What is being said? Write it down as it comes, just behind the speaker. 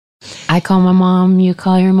I call my mom, you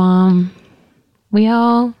call your mom. We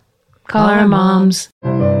all call our moms.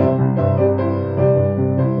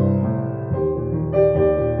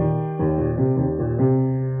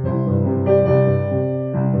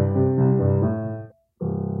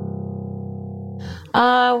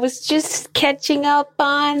 Was just catching up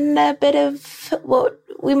on a bit of what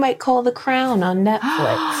we might call The Crown on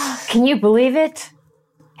Netflix. Can you believe it?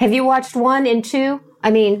 Have you watched 1 and 2? I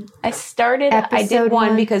mean, I did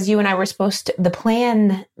one because you and I were supposed to, the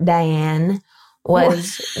plan, Diane,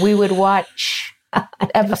 was we would watch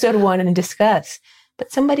episode 1 and discuss. But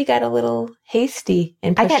somebody got a little hasty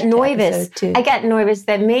and pushed I got nervous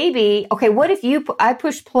that maybe, okay, what if I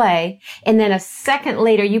push play and then a second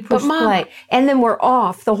later you push play and then we're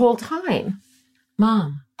off the whole time?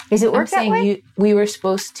 Mom. Is it work that way? We were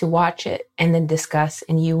supposed to watch it and then discuss,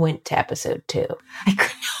 and you went to episode 2. I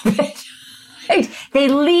couldn't help it. They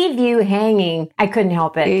leave you hanging. I couldn't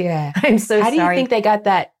help it. Yeah. I'm so sorry. How do you think they got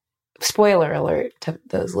that, spoiler alert to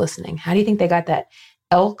those listening, how do you think they got that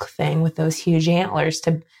elk thing with those huge antlers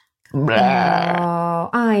to... Oh,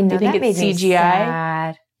 I know. Do you think it's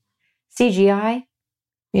CGI? CGI?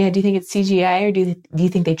 Yeah, do you think it's CGI, or do you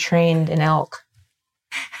think they trained an elk?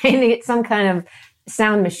 I think it's some kind of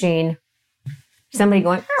sound machine. Somebody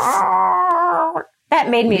going... That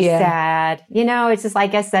made me sad. You know, it's just, I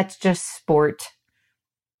guess that's just sport.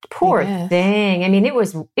 Poor thing. I mean, it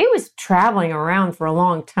was traveling around for a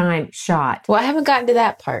long time, shot. Well, I haven't gotten to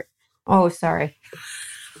that part. Oh, sorry.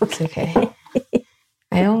 It's okay.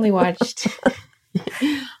 I only watched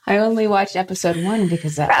episode 1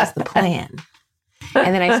 because that was the plan.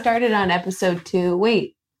 And then I started on episode 2.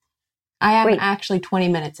 Wait, I am actually 20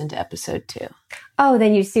 minutes into episode 2. Oh,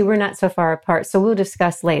 then you see, we're not so far apart. So we'll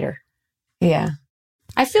discuss later. Yeah.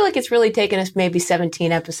 I feel like it's really taken us maybe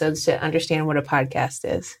 17 episodes to understand what a podcast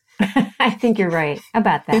is. I think you're right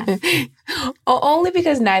about that. Only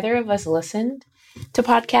because neither of us listened to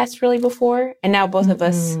podcasts really before. And now both of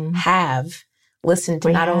us have listened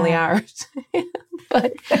to not only ours,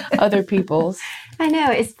 but other people's. I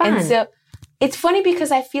know. It's fun. And so it's funny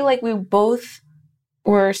because I feel like we both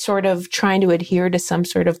were sort of trying to adhere to some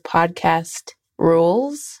sort of podcast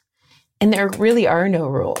rules. And there really are no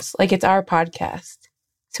rules. Like, it's our podcast.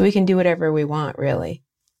 So we can do whatever we want, really.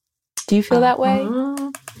 Do you feel that way?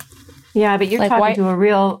 Yeah, but you're talking to a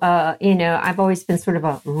real, I've always been sort of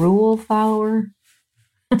a rule follower.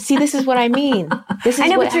 See, this is what I mean. This is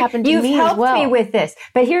what happened to me as well. You've helped me with this.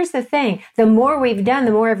 But here's the thing. The more we've done,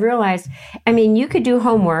 the more I've realized, I mean, you could do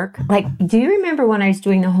homework. Like, do you remember when I was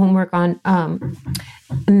doing the homework on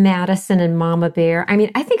Madison and Mama Bear? I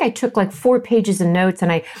mean, I think I took like 4 pages of notes and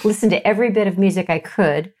I listened to every bit of music I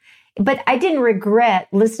could. But I didn't regret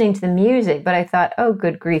listening to the music, but I thought, oh,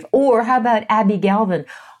 good grief. Or how about Abby Galvin?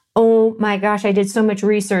 Oh my gosh, I did so much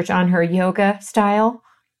research on her yoga style.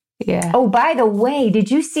 Yeah. Oh, by the way, did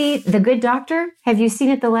you see The Good Doctor? Have you seen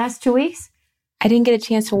it the last 2 weeks? I didn't get a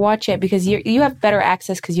chance to watch it because you have better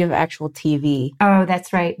access because you have actual TV. Oh,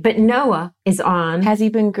 that's right. But Noah is on. Has he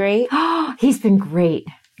been great? Oh, he's been great.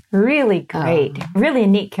 Really great. Really a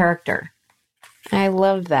neat character. I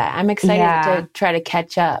love that. I'm excited to try to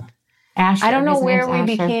catch up. Asher, I don't know where we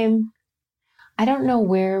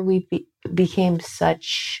became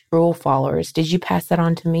such rule followers. Did you pass that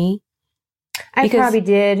on to me? I probably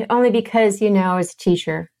did, only because, as a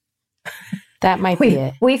teacher. That might be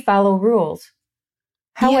it. We follow rules.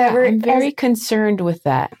 However, I'm very concerned with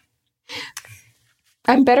that.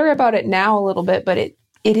 I'm better about it now a little bit, but it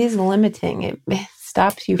is limiting. It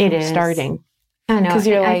stops you from starting. I know.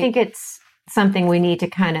 I think it's something we need to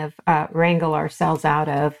kind of wrangle ourselves out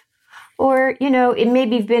of. Or, it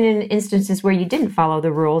maybe have been in instances where you didn't follow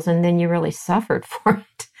the rules and then you really suffered for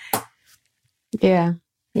it. Yeah.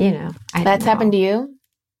 That's happened to you?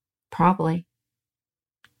 Probably.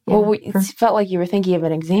 Yeah. Well, it felt like you were thinking of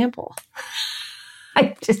an example.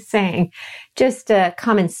 I'm just saying, just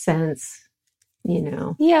common sense,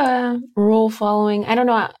 Yeah, rule following. I don't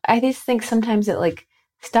know. I just think sometimes it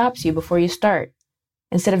stops you before you start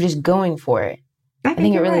instead of just going for it. I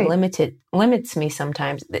think it really limits me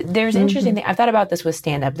sometimes. There's interesting thing. I've thought about this with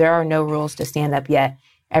stand-up. There are no rules to stand-up yet.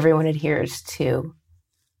 Everyone adheres to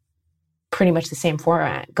pretty much the same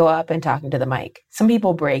format. Go up and talk into the mic. Some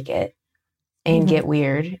people break it and get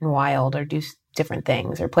weird and wild or do different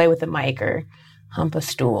things or play with the mic or hump a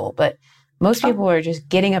stool. But most people are just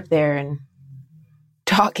getting up there and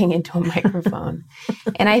talking into a microphone.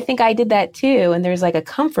 And I think I did that too. And there's a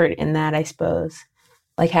comfort in that, I suppose.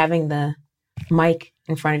 Like having the mic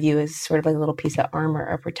in front of you is sort of like a little piece of armor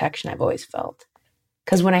or protection I've always felt.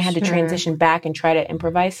 Because when I had to transition back and try to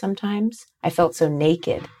improvise sometimes, I felt so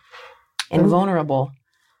naked and vulnerable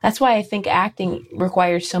That's why I think acting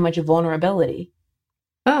requires so much vulnerability.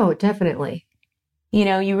 Oh, definitely. You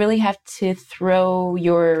know, you really have to throw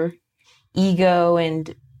your ego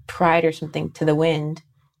and pride or something to the wind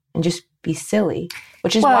and just be silly,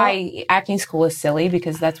 which is why acting school is silly,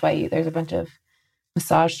 because that's why there's a bunch of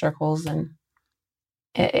massage circles and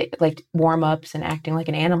like warm-ups and acting like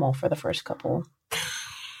an animal for the first couple.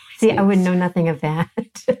 See, weeks. I would know nothing of that.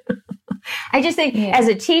 I just think as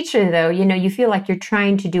a teacher, though, you know, you feel like you're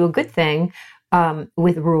trying to do a good thing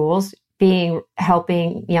with rules,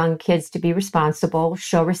 helping young kids to be responsible,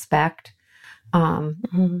 show respect, have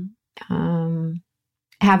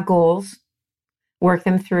goals, work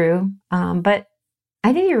them through. But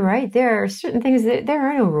I think you're right. There are certain things that there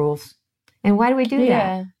are no rules. And why do we do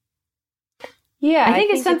that? Yeah. I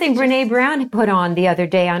think it's something Brene Brown put on the other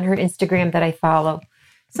day on her Instagram that I follow.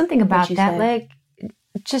 Something about that, like,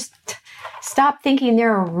 just stop thinking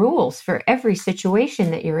there are rules for every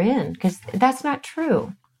situation that you're in, because that's not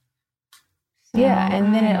true. So, yeah,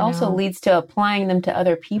 and then it also leads to applying them to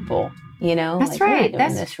other people, you know? That's like, right. You're not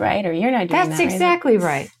doing this right, or you're not doing that right. That's exactly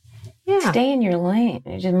right. Yeah. Stay in your lane.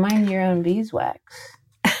 Just mind your own beeswax.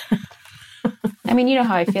 I mean, you know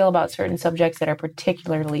how I feel about certain subjects that are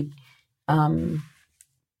particularly,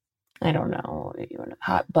 I don't know,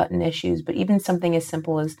 hot button issues, but even something as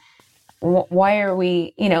simple as why are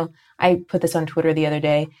we, you know, I put this on Twitter the other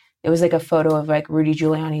day. It was like a photo of like Rudy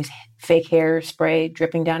Giuliani's fake hair spray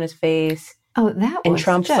dripping down his face. Oh, that was And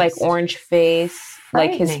Trump's like orange face,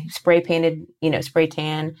 like his spray painted, you know, spray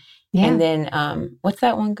tan. Yeah. And then, what's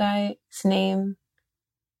that one guy's name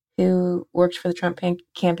who works for the Trump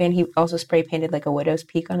campaign? He also spray painted like a widow's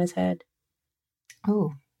peak on his head.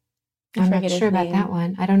 Oh, I'm not sure about that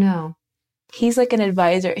one. I don't know. He's like an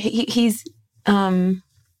advisor. He's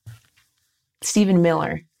Stephen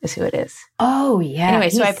Miller is who it is. Oh, yeah. Anyway,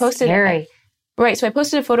 so I posted... So I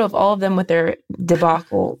posted a photo of all of them with their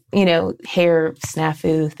debacle, you know, hair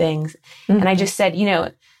snafu things. Mm-hmm. And I just said, you know,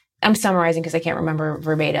 I'm summarizing because I can't remember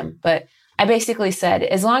verbatim, but I basically said,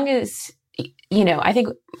 as long as, you know,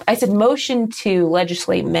 I said motion to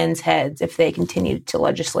legislate men's heads if they continue to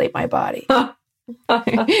legislate my body.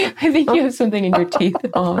 I think you have something in your teeth,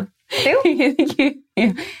 Mom.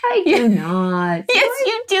 I do not. Yes,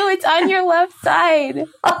 you do. It's on your left side.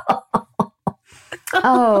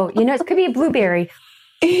 Oh, you know, it could be a blueberry.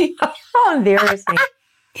 How embarrassing.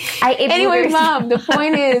 Anyway, Mom, the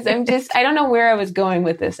point is, I don't know where I was going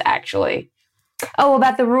with this, actually. Oh,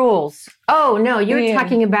 about the rules. Oh, no, you were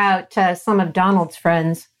talking about some of Donald's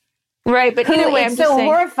friends. Right, but either way, I'm just saying,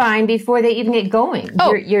 horrifying before they even get going.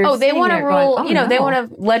 They want to rule, they want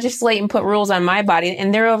to legislate and put rules on my body,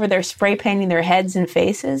 and they're over there spray painting their heads and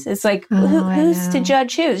faces. It's like, who's to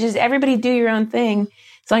judge who? It's just everybody do your own thing,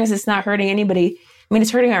 as long as it's not hurting anybody. I mean,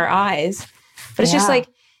 it's hurting our eyes, but it's just like,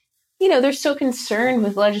 you know, they're so concerned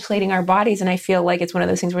with legislating our bodies, and I feel like it's one of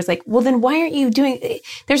those things where it's like, well, then why aren't you doing?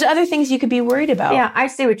 There's other things you could be worried about. Yeah, I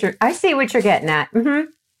see what you're getting at. Mm-hmm.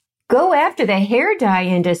 Go after the hair dye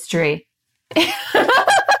industry. But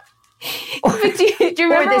do you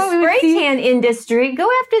remember or the spray tan industry. Go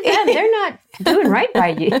after them. They're not doing right by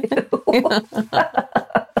you.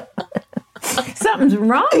 Something's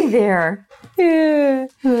wrong there. Yeah.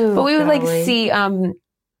 Oh, but we would like see,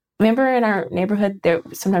 remember in our neighborhood,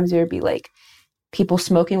 sometimes there would be like people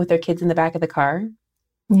smoking with their kids in the back of the car.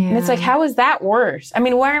 Yeah. And it's like, how is that worse? I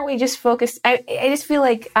mean, why aren't we just focused? I just feel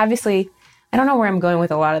like, obviously, I don't know where I'm going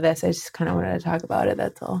with a lot of this. I just kind of wanted to talk about it.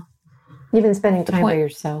 That's all. You've been spending time by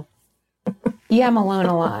yourself. Yeah, I'm alone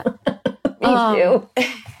a lot. Me too.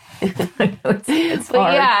 It's but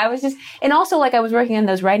hard. Yeah, I was just, and also like I was working on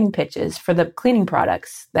those writing pitches for the cleaning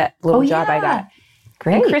products, that little job I got.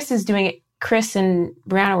 Great. And Chris is doing it. Chris and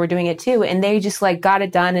Brianna were doing it too. And they just like got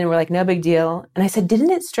it done and were like, no big deal. And I said, didn't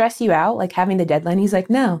it stress you out? Like having the deadline? He's like,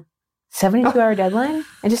 no, 72-hour deadline.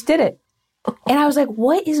 I just did it. And I was like,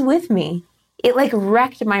 what is with me? It like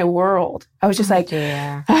wrecked my world. I was just like,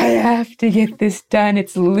 I have to get this done.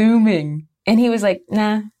 It's looming. And he was like,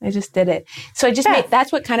 nah, I just did it. So I just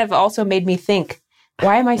that's what kind of also made me think,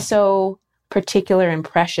 why am I so particular and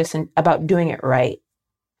precious about doing it right?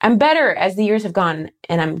 I'm better as the years have gone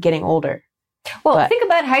and I'm getting older. Well, think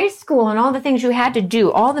about high school and all the things you had to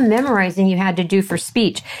do, all the memorizing you had to do for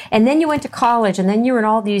speech. And then you went to college and then you were in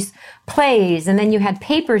all these plays and then you had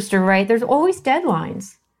papers to write. There's always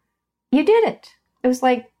deadlines. You did it. It was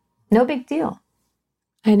like no big deal.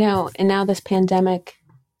 I know. And now this pandemic,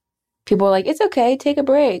 people are like, it's okay, take a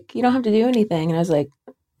break. You don't have to do anything. And I was like,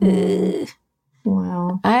 ugh.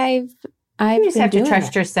 Well, you just have to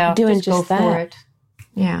trust yourself. Doing just go that. For it.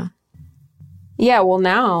 Yeah. Yeah. Well,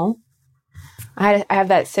 now I have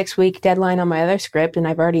that 6-week deadline on my other script, and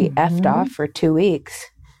I've already effed off for 2 weeks.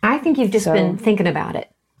 I think you've just been thinking about it.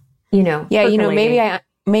 Yeah,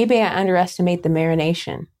 maybe I underestimate the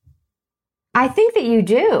marination. I think that you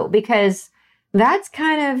do, because that's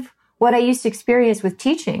kind of what I used to experience with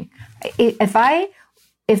teaching. If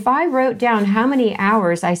I wrote down how many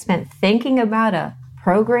hours I spent thinking about a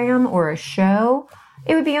program or a show,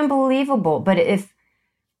 it would be unbelievable. But if,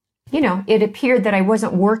 it appeared that I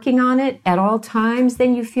wasn't working on it at all times,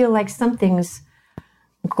 then you feel like something's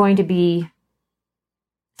going to be,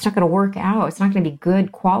 it's not going to work out. It's not going to be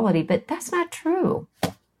good quality, but that's not true.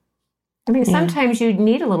 I mean, sometimes you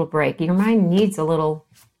need a little break. Your mind needs a little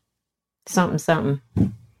something.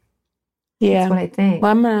 Yeah. That's what I think.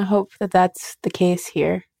 Well, I'm going to hope that that's the case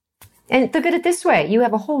here. And look at it this way. You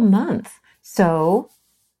have a whole month. So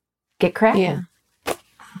get cracking. Yeah.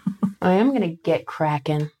 I am going to get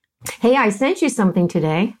cracking. Hey, I sent you something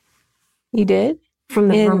today. You did? From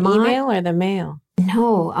the Vermont email or the mail?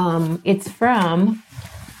 No, it's from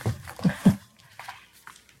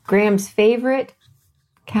Graham's favorite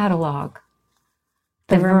catalog.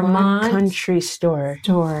 The Vermont Country Store.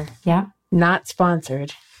 Yeah. Not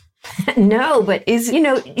sponsored. No, but do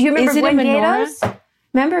you remember Gwen Gatos?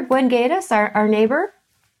 Remember Gwen Gatos, our neighbor?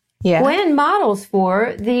 Yeah. Gwen models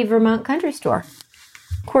for the Vermont Country Store.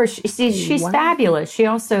 Of course, she's fabulous. She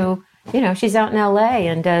also, she's out in LA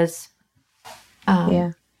and does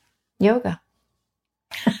yoga.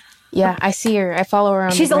 Yeah, I see her. I follow her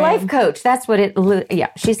on She's a life coach. That's what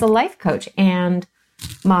she's a life coach and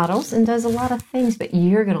models and does a lot of things, but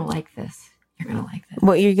you're going to like this.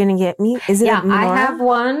 What you're going to get me? Is it a menorah? I have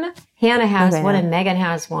one. Hannah has one and Megan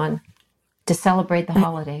has one to celebrate the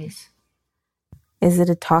holidays. Is it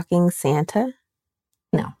a talking Santa?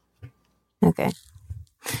 No. Okay.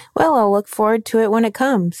 Well, I'll look forward to it when it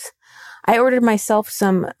comes. I ordered myself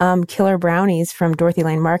some killer brownies from Dorothy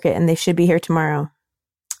Lane Market, and they should be here tomorrow.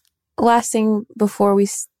 Last thing before we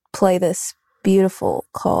play this beautiful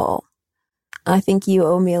call, I think you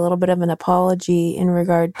owe me a little bit of an apology in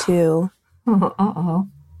regard to...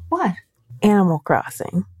 What? Animal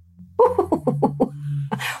Crossing.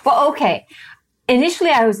 Well, okay. Initially,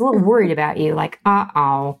 I was a little worried about you. Like,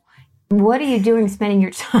 what are you doing spending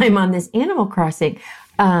your time on this Animal Crossing?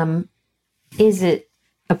 Is it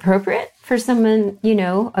appropriate for someone,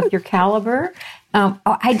 of your caliber?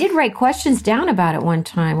 I did write questions down about it one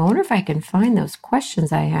time. I wonder if I can find those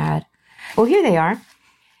questions I had. Well, here they are.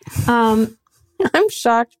 I'm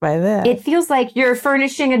shocked by that. It feels like you're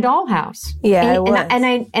furnishing a dollhouse. Yeah, I was.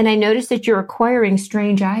 And I noticed that you're acquiring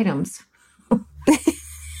strange items.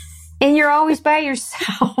 And you're always by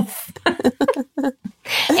yourself.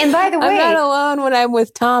 And by the way, I'm not alone when I'm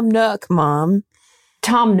with Tom Nook, Mom.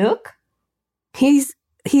 Tom Nook? He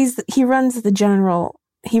runs the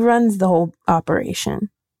whole operation.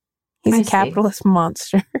 He's a capitalist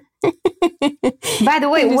monster. By the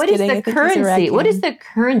way, what is the currency? What is the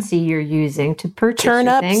currency you're using to purchase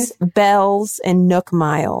turnips, things? bells, and Nook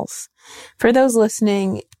miles? For those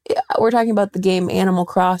listening, we're talking about the game Animal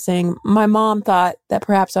Crossing. My mom thought that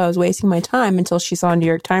perhaps I was wasting my time until she saw a New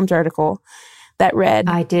York Times article that read...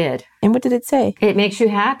 I did. And what did it say? It makes you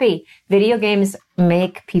happy. Video games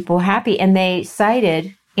make people happy. And they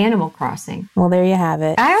cited Animal Crossing. Well, there you have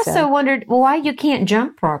it. I also wondered why you can't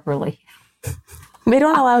jump properly. They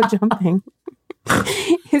don't allow jumping.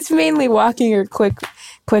 It's mainly walking or quick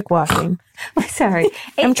walking. Sorry.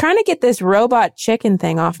 I'm trying to get this robot chicken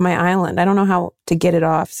thing off my island. I don't know how to get it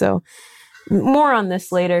off. So more on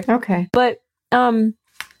this later. Okay. But I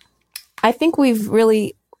think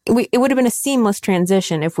it would have been a seamless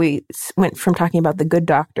transition if we went from talking about The Good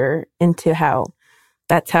Doctor into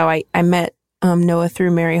that's how I met Noah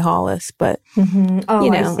through Mary Hollis. But,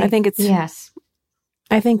 I think it's... Yes.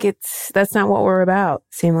 I think that's not what we're about.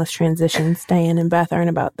 Seamless transitions. Diane and Beth aren't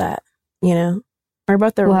about that, We're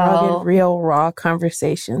about the rugged, real, raw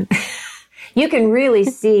conversation. You can really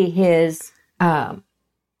see his,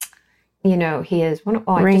 his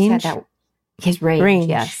range. His range.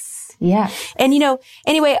 Yes. Yeah. And,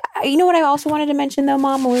 anyway, what I also wanted to mention, though,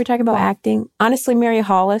 Mom, when we were talking about acting? Honestly, Mary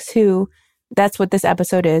Hollis, who... That's what this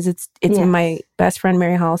episode is. It's my best friend,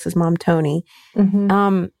 Mary Hollis's mom, Tony.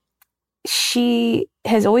 Mm-hmm. She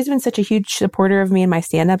has always been such a huge supporter of me in my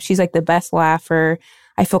stand-up. She's like the best laugher.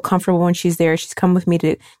 I feel comfortable when she's there. She's come with me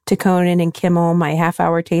to Conan and Kimmel, my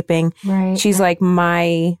half-hour taping. Right. She's like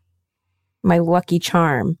my lucky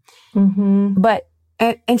charm. Mm-hmm. But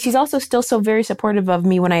and she's also still so very supportive of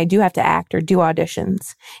me when I do have to act or do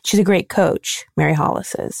auditions. She's a great coach, Mary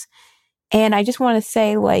Hollis is. And I just want to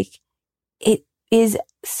say, it is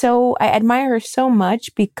so, I admire her so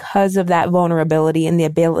much because of that vulnerability and the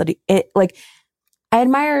ability, I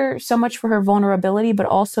admire her so much for her vulnerability, but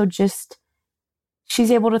also just she's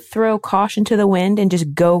able to throw caution to the wind and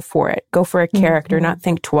just go for it. Go for a character, not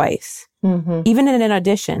think twice. Even in an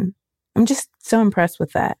audition. I'm just so impressed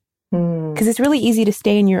with that. Because it's really easy to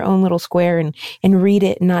stay in your own little square and read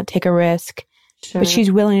it and not take a risk. Sure. But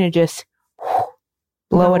she's willing to just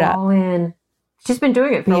blow it up. All in. She's been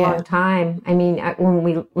doing it for a long time. I mean, when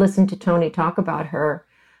we listened to Tony talk about her,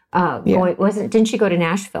 didn't she go to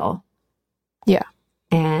Nashville? Yeah.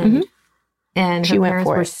 And her parents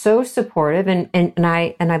were so supportive, and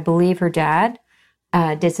I believe her dad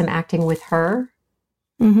did some acting with her.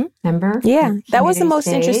 Remember? Yeah, that was the most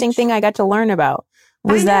interesting thing I got to learn about.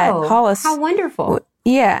 Was that Hollis? How wonderful!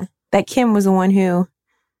 Yeah, that Kim was the one who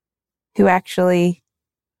actually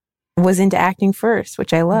was into acting first,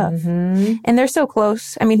 which I love. And they're so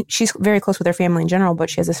close. I mean, she's very close with her family in general, but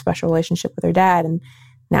she has a special relationship with her dad, and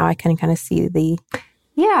now I can kind of see the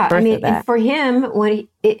I mean, and for him,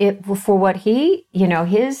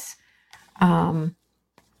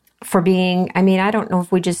 for being, I mean, I don't know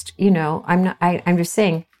if we just, I'm just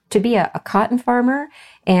saying, to be a cotton farmer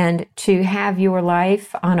and to have your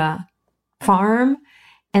life on a farm,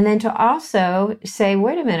 and then to also say,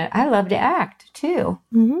 wait a minute, I love to act too.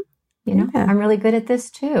 I'm really good at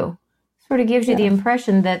this too. Sort of gives you the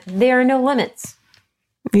impression that there are no limits.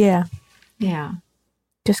 Yeah. Yeah.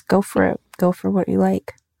 Just go for it. Go for what you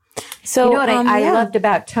like. So you know what I loved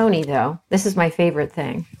about Tony, though? This is my favorite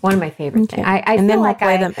thing. One of my favorite things. And then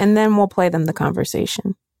we'll play them the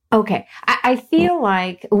conversation. Okay. I feel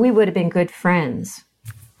like we would have been good friends.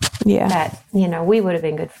 Yeah. That, we would have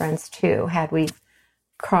been good friends, too, had we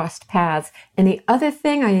crossed paths. And the other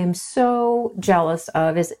thing I am so jealous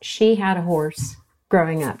of is she had a horse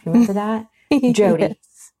growing up. You remember that? Jody.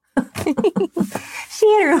 She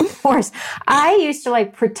had her own horse. I used to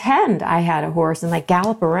pretend I had a horse and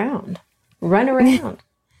gallop around, run around.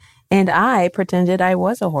 And I pretended I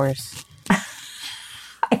was a horse.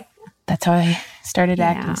 That's how I started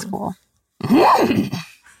acting school. I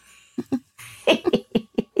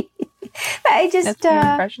just that's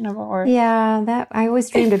my impression of a horse. Yeah, I always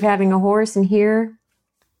dreamed of having a horse, and here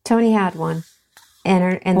Tony had one,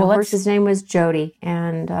 and the horse's name was Jody,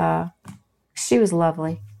 and she was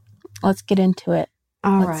lovely. Let's get into it.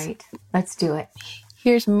 All right. Let's do it.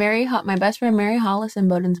 Here's my best friend, Mary Hollis, and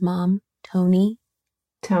Bowden's mom, Tony.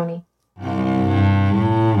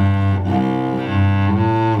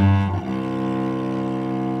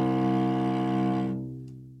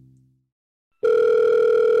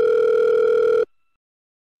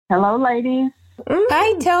 Hello, ladies.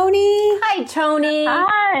 Hi, Tony. Hi, Tony.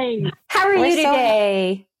 Hi. How are you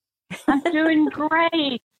today? I'm doing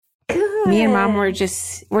great. Good. Me and Mom we're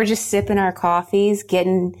just sipping our coffees,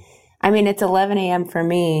 it's 11 a.m. for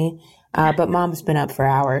me, but Mom's been up for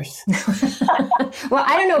hours. Well,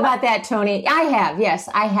 I don't know about that, Tony. I have, yes,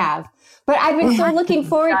 I have. But I've been so looking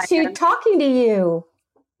forward to talking to you.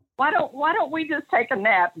 Why don't we just take a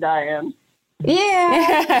nap, Diane?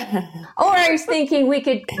 Yeah. Or I was thinking we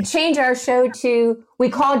could change our show to We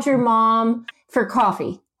Called Your Mom for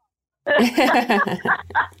Coffee.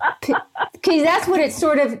 Because that's what it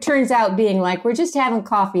sort of turns out being like. We're just having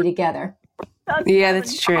coffee together.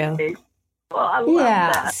 That's true. Well, I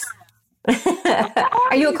love that.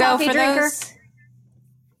 Are you a coffee drinker?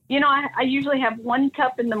 I usually have 1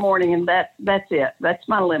 cup in the morning, and that's it. That's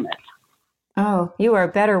my limit. Oh, you are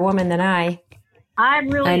a better woman than I. I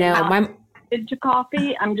know. Not into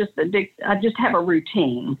coffee. I'm just addicted. I just have a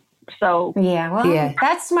routine. So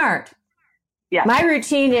that's smart. Yeah. My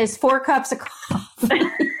routine is 4 cups of coffee.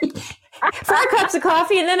 4 cups of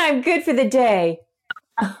coffee, and then I'm good for the day.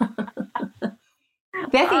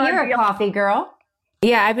 Becky, you're a coffee girl.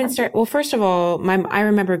 Yeah, I've been well, first of all, I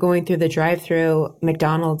remember going through the drive-through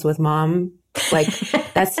McDonald's with Mom.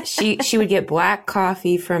 She would get black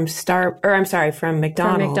coffee from McDonald's. From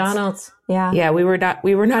McDonald's. Yeah. Yeah, we were not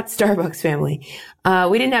Starbucks family.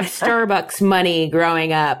 We didn't have Starbucks money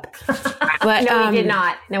growing up. But No,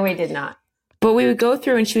 we did not. But we would go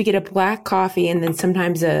through and she would get a black coffee and then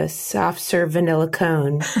sometimes a soft serve vanilla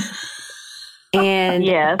cone. And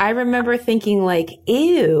I remember thinking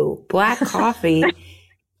ew, black coffee.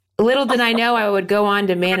 Little did I know I would go on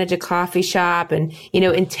to manage a coffee shop and,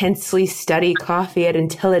 intensely study coffee at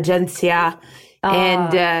Intelligentsia.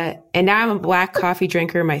 And now I'm a black coffee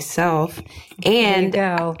drinker myself. And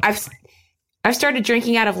I've started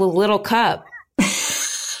drinking out of a little cup.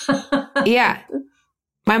 Yeah.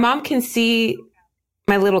 My mom can see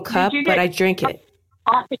my little cup, but I drink it.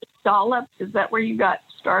 Coffee dollop? Is that where you got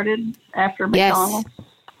started after McDonald's?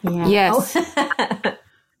 Yes.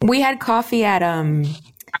 We had coffee at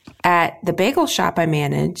at the bagel shop I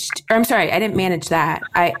managed. Or I'm sorry, I didn't manage that.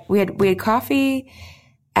 We had coffee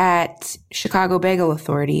at Chicago Bagel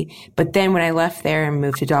Authority, but then when I left there and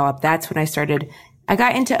moved to Dollop, that's when I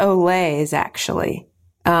got into Olays actually.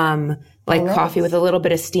 Coffee with a little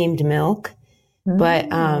bit of steamed milk.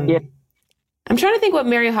 But I'm trying to think what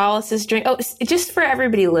Mary Hollis's drink. Oh, just for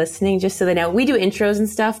everybody listening, just so they know, we do intros and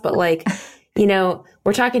stuff, but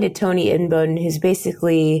we're talking to Toni Inboden, who's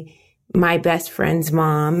basically my best friend's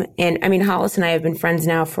mom. And I mean, Hollis and I have been friends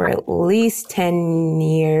now for at least 10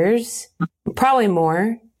 years, probably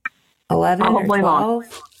more, 11 probably or 12. Long.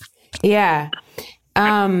 Yeah.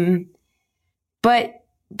 But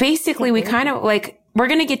basically we kind of we're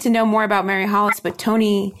going to get to know more about Mary Hollis, but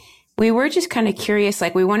Toni, we were just kind of curious.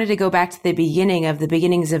 We wanted to go back to the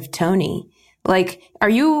beginnings of Toni. Are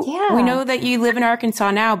you, we know that you live in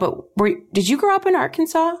Arkansas now, but did you grow up in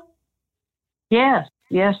Arkansas? Yes.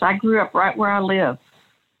 I grew up right where I live.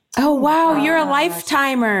 Oh, wow. You're a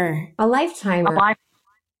lifetimer. A lifetimer.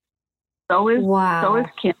 So is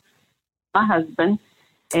Kim, my husband.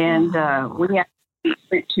 And we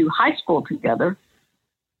went to high school together.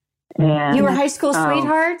 And you were high school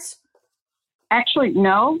sweethearts? Actually,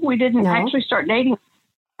 no, we didn't actually start dating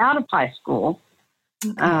out of high school.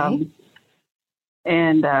 Okay.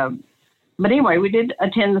 But anyway, we did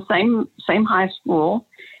attend the same high school,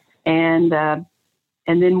 and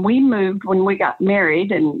then we moved when we got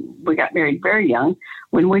married, and we got married very young.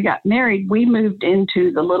 When we got married, we moved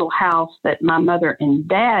into the little house that my mother and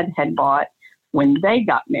dad had bought when they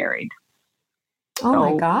got married.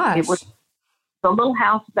 Oh, my gosh. It was the little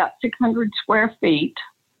house, about 600 square feet.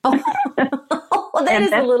 Well, that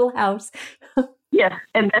is a little house. Yes,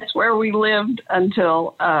 and that's where we lived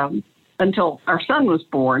until our son was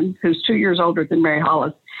born, who's 2 years older than Mary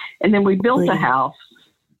Hollis. And then we built a house,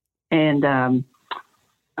 and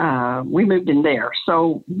we moved in there.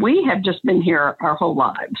 So we have just been here our whole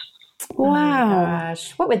lives. Wow. Oh my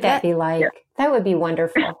gosh. What would that be like? Yeah. That would be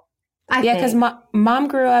wonderful. Because mom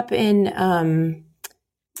grew up in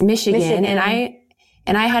Michigan,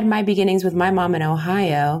 and I had my beginnings with my mom in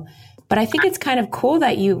Ohio. But I think it's kind of cool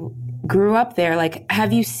that you grew up there.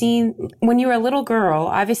 Have you seen, when you were a little girl,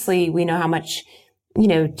 obviously we know how much,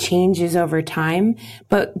 changes over time,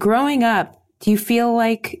 but growing up, do you feel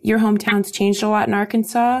like your hometown's changed a lot in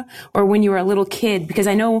Arkansas? Or when you were a little kid? Because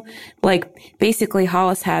I know, basically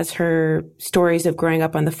Hollis has her stories of growing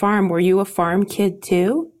up on the farm. Were you a farm kid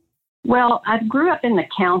too? Well, I grew up in the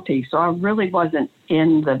county, so I really wasn't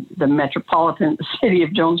in the metropolitan city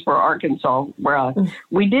of Jonesboro, Arkansas, where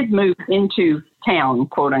we did move into town,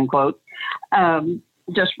 quote unquote,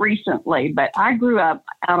 just recently. But I grew up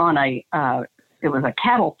out on it was a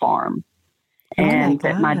cattle farm, and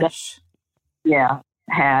that my dad,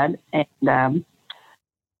 had, and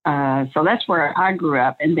so that's where I grew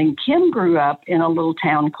up. And then Kim grew up in a little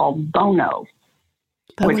town called Bono,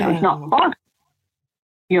 which was not far.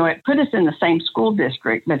 It put us in the same school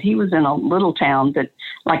district, but he was in a little town that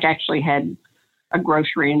actually had a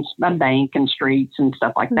grocery and a bank and streets and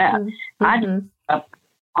stuff like that. Mm-hmm. I grew up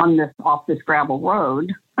off this gravel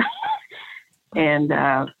road, and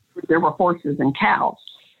there were horses and cows.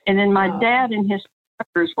 And then my dad and his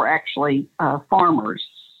brothers were actually farmers.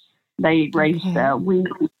 They raised wheat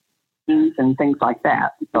and things like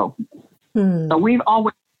that. So we've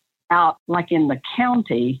always out in the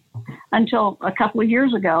county until a couple of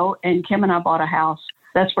years ago, and Kim and I bought a house.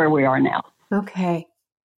 That's where we are now. Okay.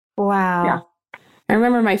 Wow. Yeah. I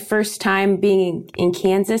remember my first time being in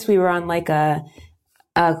Kansas. We were on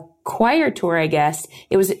a choir tour, I guess.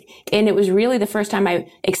 It was really the first time I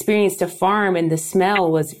experienced a farm, and the smell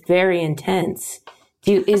was very intense.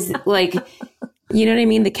 You know what I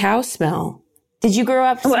mean? The cow smell. Did you grow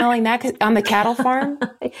up smelling that on the cattle farm?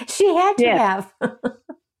 She had to have.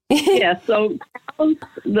 Yeah, so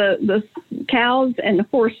the cows and the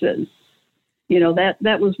horses,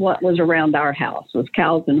 that was what was around our house, was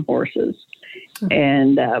cows and horses.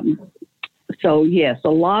 And so, yes, a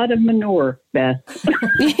lot of manure, Beth. But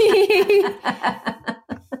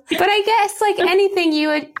I guess anything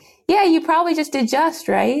you probably just adjust,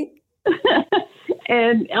 right?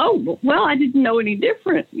 And, I didn't know any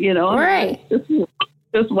different, Right.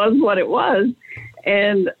 This was what it was.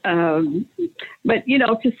 And, but,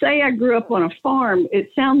 to say I grew up on a farm,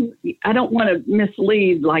 it sounds, I don't want to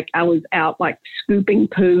mislead, I was out scooping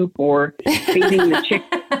poop or feeding the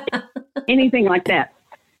chicken, anything like that.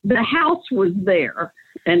 The house was there,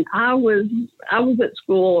 and I was at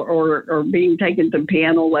school or being taken to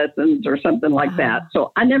piano lessons or something like that.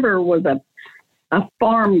 So I never was a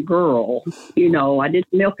farm girl. You know, I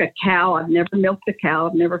didn't milk a cow. I've never milked a cow.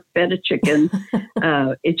 I've never fed a chicken.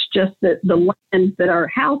 It's just that the land that our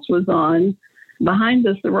house was on, behind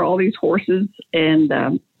us, there were all these horses and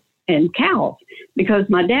cows, because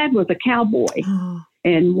my dad was a cowboy.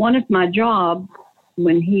 And one of my jobs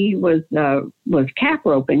when he was calf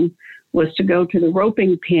roping was to go to the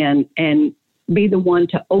roping pen and be the one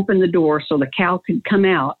to open the door so the cow could come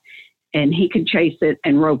out and he could chase it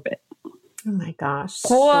and rope it. Oh my gosh.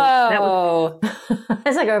 Whoa.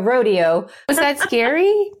 It's like a rodeo. Was that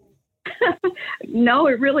scary? No,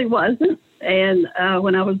 it really wasn't. And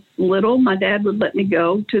when I was little, my dad would let me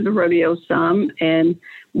go to the rodeo some and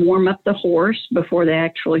warm up the horse before they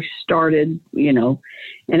actually started, you know,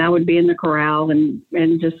 and I would be in the corral and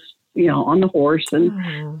just, you know, on the horse.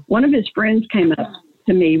 And one of his friends came up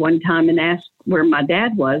to me one time and asked where my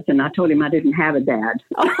dad was, and I told him I didn't have a dad.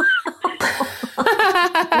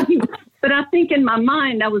 But I think in my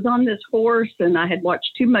mind, I was on this horse and I had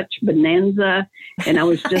watched too much Bonanza and I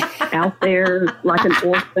was just out there like an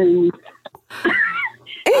orphan.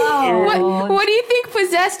 What do you think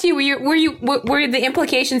possessed you? Were the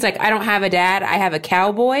implications like, I don't have a dad, I have a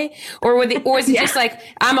cowboy? Or was it just like,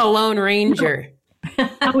 I'm a lone ranger?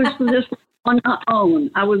 I was just on my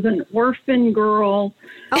own. I was an orphan girl.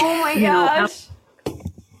 Oh my gosh.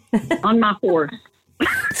 On my horse.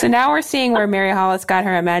 So now we're seeing where Mary Hollis got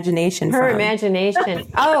her imagination from. Her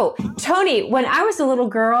imagination. Oh, Tony, when I was a little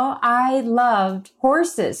girl, I loved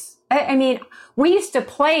horses. I mean, we used to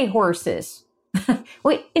play horses.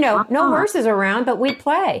 No horses around, but we'd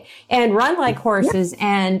play and run like horses.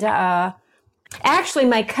 And actually,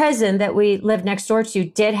 my cousin that we lived next door to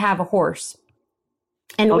did have a horse.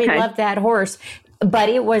 And we loved that horse. But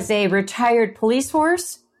it was a retired police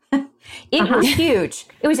horse. It was huge.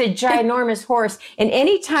 It was a ginormous horse. And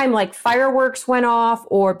anytime like fireworks went off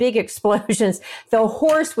or big explosions, the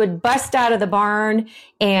horse would bust out of the barn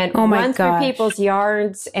and run through people's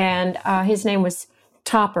yards. And his name was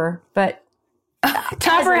Topper. But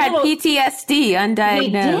Topper had PTSD,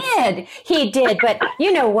 undiagnosed. He did. But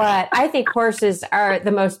you know what? I think horses are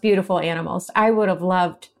the most beautiful animals. I would have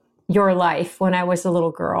loved your life when I was a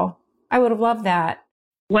little girl. I would have loved that.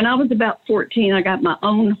 When I was about 14, I got my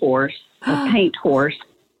own horse, a paint horse.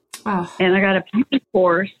 And I got a paint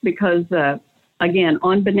horse because, again,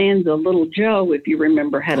 on Bonanza, Little Joe, if you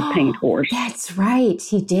remember, had a paint horse. That's right.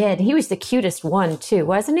 He did. He was the cutest one, too,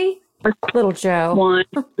 wasn't he? Little Joe. One,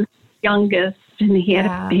 the youngest, and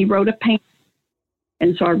he rode a paint.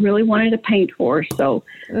 And so I really wanted a paint horse. So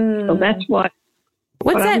that's what.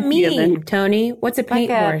 What's that mean, given. Tony? What's a paint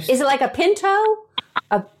horse? Is it like a pinto?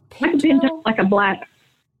 A pinto? Like a black.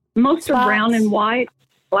 Most are brown and white,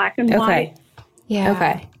 black and white. Yeah.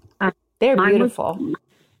 Okay. They're beautiful.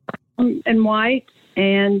 And white,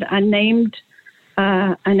 and I named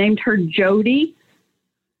her Jody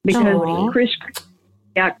because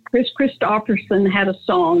Chris Christopherson had a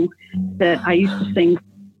song that I used to sing,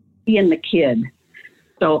 He and the Kid.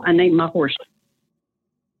 So I named my horse.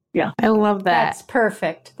 Yeah. I love that. That's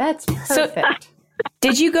perfect.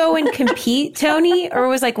 Did you go and compete, Tony? Or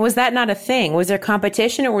was that not a thing? Was there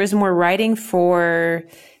competition, or was more riding for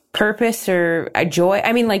purpose or a joy?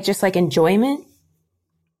 I mean, just enjoyment?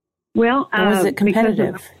 Well, or was it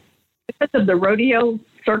competitive? Because of the rodeo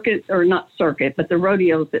circuit, or not circuit, but the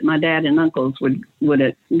rodeos that my dad and uncles would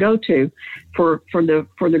go to. For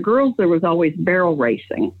the girls, there was always barrel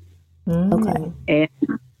racing. Okay. And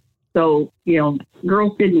so,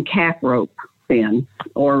 girls didn't calf rope then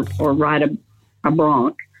or ride a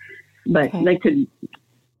bronc, but they could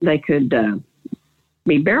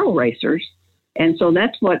be barrel racers. And so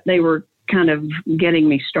that's what they were kind of getting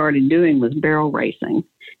me started doing, was barrel racing.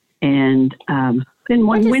 And then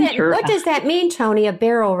one winter. What does that mean, Tony, a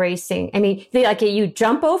barrel racing? I mean, you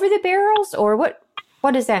jump over the barrels, or what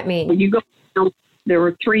does that mean? When you go down, there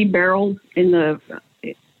were 3 barrels in the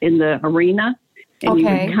arena, and you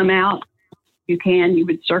would come out. You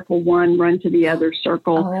would circle one, run to the other,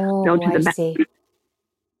 circle, go to the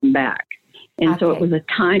back. And so it was a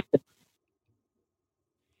time.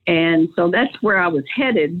 And so that's where I was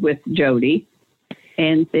headed with Jody.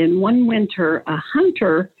 And then one winter, a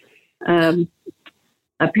hunter,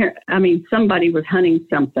 somebody was hunting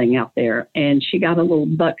something out there, and she got a little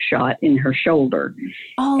buckshot in her shoulder.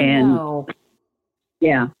 Oh, no.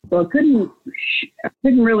 Yeah. So I couldn't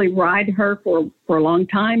really ride her for a long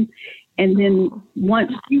time. And then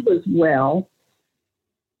once she was well,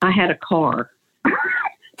 I had a car.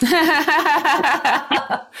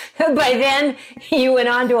 By then, you went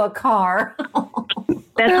on to a car.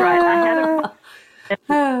 That's right. I had a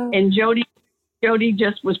car. And Jody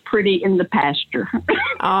just was pretty in the pasture.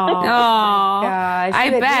 Oh, gosh.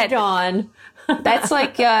 I bet. On. That's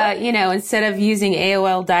like, instead of using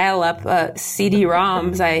AOL dial-up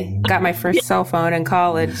CD-ROMs, I got my first cell phone in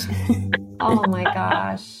college. Oh, my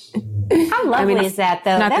gosh. How lovely is that,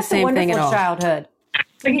 though? Not That's the same a wonderful thing at all. childhood.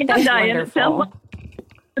 Again, That's Diane, it wonderful. sounds like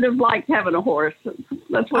I would have liked having a horse.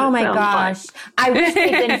 That's what Oh it my sounds gosh! like.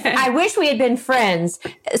 I wish we had been friends,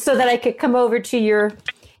 so that I could come over to your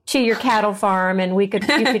cattle farm and you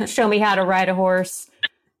could show me how to ride a horse.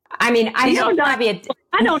 I mean, I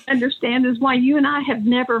don't understand is why you and I have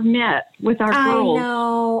never met with our girls. I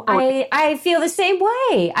know. I feel the same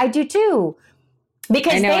way. I do too.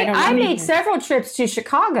 Because I made several trips to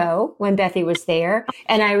Chicago when Bethy was there,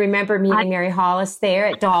 and I remember meeting Mary Hollis there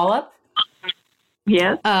at Dollop.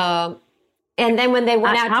 Yes. And then when they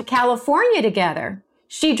went out to California together,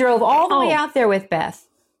 she drove all the way out there with Beth.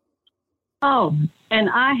 Oh, and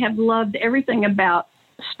I have loved everything about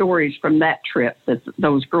stories from that trip that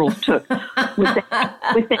those girls took. with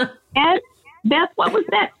that head. Beth, what was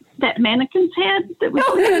that? That mannequin's head? That was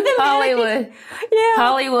Hollywood. Yeah.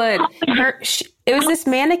 Hollywood. It was this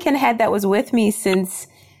mannequin head that was with me since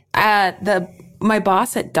my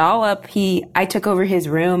boss at Dollop, I took over his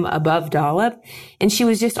room above Dollop, and she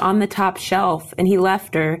was just on the top shelf, and he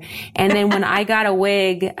left her. And then when I got a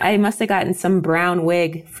wig, I must have gotten some brown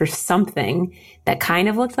wig for something that kind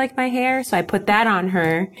of looked like my hair. So I put that on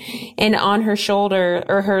her, and on her shoulder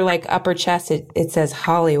or her like upper chest, it says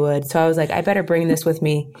Hollywood. So I was like, I better bring this with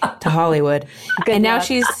me to Hollywood. And now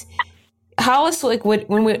Hollis, like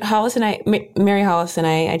Hollis and I, Mary Hollis and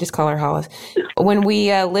I just call her Hollis. When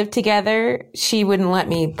we lived together, she wouldn't let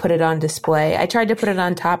me put it on display. I tried to put it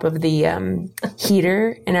on top of the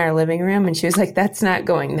heater in our living room, and she was like, "That's not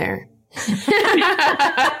going there."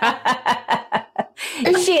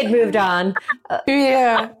 She had moved on.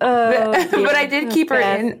 Yeah, but I did keep her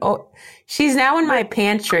in. She's now in my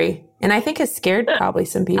pantry, and I think has scared probably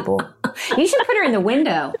some people. You should put her in the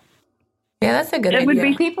window. Yeah, that's a good idea. It would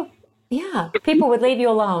be people. Yeah, people would leave you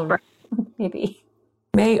alone, maybe.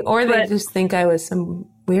 Or they just think I was some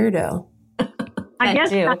weirdo. I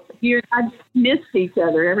guess I missed each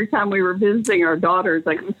other every time we were visiting our daughters.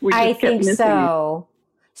 I think so.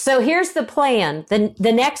 So here's the plan.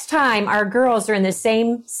 The next time our girls are in the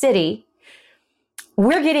same city,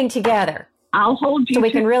 we're getting together. I'll hold you. So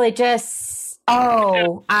we can really just...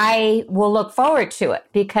 I will look forward to it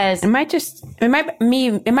because it might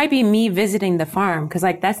be me visiting the farm. Cause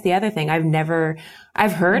like, that's the other thing.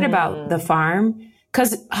 I've heard about the farm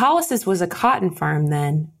cause Hollis's was a cotton farm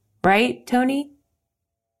then, right, Tony?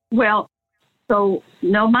 Well, so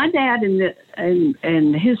no, my dad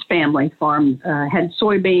and his family farm, had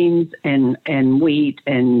soybeans and wheat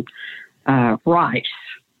and, rice.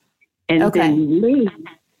 And then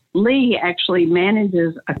Lee actually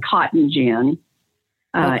manages a cotton gin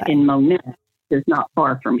in Monett, is not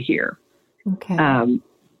far from here. Okay.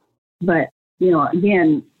 But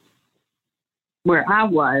again, where I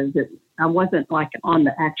wasn't like on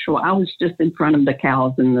the actual. I was just in front of the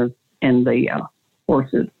cows and the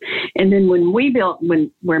horses. And then when we built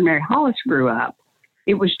where Mary Hollis grew up,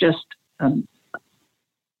 it was just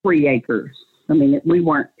 3 acres. I mean,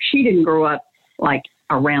 she didn't grow up like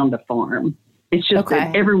around a farm. It's just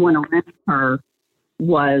that everyone around her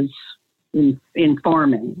was in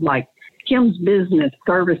farming. Like Kim's business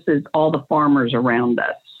services all the farmers around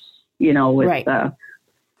us, with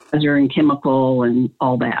Pfizer and chemical and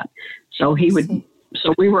all that. So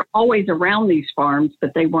so we were always around these farms,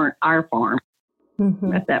 but they weren't our farm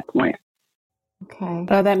at that point. Okay.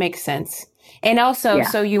 Oh, that makes sense. And also,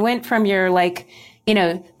 so you went from your like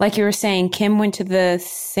you were saying, Kim went to the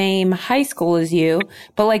same high school as you,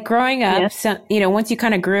 but like growing up, once you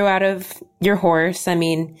kind of grew out of your horse, I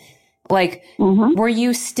mean, like, were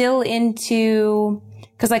you still into,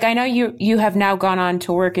 cause like, I know you have now gone on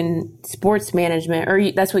to work in sports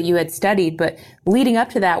management that's what you had studied, but leading up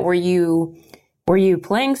to that, were you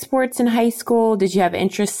playing sports in high school? Did you have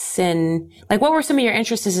interests in, like, what were some of your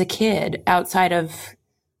interests as a kid outside of,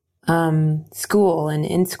 school and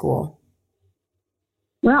in school?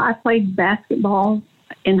 Well, I played basketball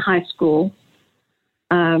in high school.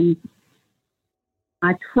 I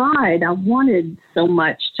wanted so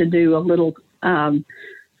much to do a little,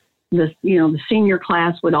 the senior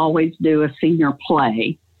class would always do a senior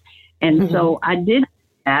play. And so I did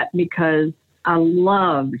that because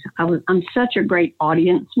I'm such a great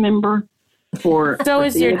audience member So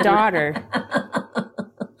is your daughter.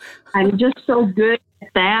 I'm just so good at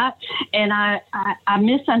that. And I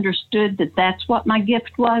misunderstood that that's what my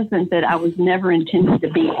gift was and that I was never intended to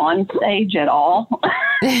be on stage at all.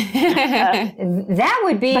 That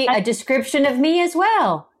would be a description of me as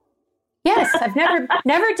well. Yes, I've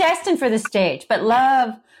never destined for the stage, but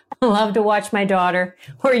love to watch my daughter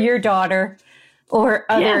or your daughter or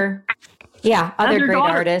other great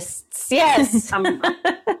artists. Yes.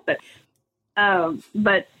 But I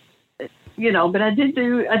did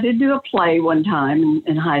do a play one time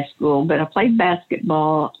in high school, but I played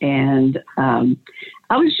basketball, and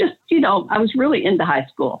I was just, I was really into high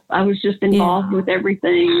school. I was just involved with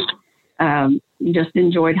everything. Just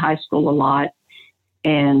enjoyed high school a lot.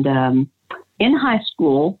 And in high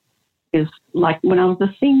school, is like when I was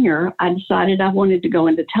a senior, I decided I wanted to go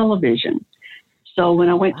into television. So when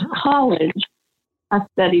I went to college, I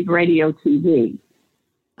studied radio TV.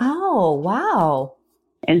 Oh, wow.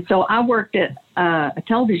 And so I worked at a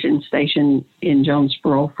television station in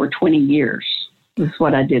Jonesboro for 20 years. That's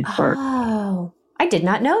what I did first. Oh, I did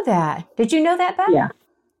not know that. Did you know that, Beth? Yeah.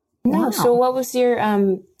 No. Wow. So what was your,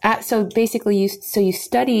 so basically you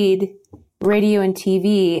studied radio and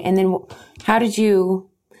TV, and then how did you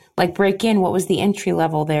break in? What was the entry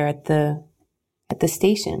level there at the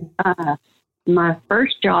station? My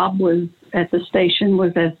first job was at the station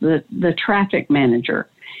was as the traffic manager.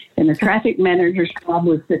 And the traffic manager's job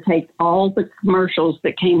was to take all the commercials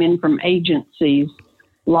that came in from agencies,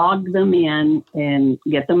 log them in, and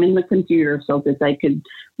get them in the computer so that they could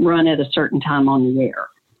run at a certain time on the air.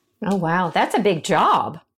 Oh, wow. That's a big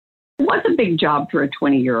job. It was a big job for a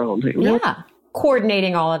 20-year-old. Yeah.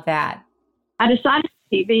 Coordinating all of that. I decided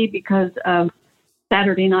TV because of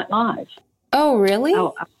Saturday Night Live. Oh, really?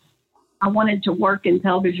 I wanted to work in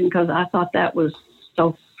television because I thought that was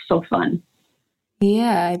so fun.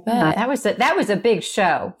 Yeah, I bet. That was a big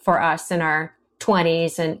show for us in our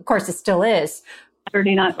 20s, and of course it still is.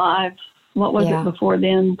 Saturday Night Live. What was it before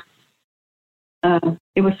then?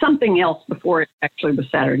 It was something else before it actually was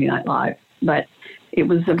Saturday Night Live, but it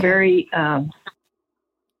was a very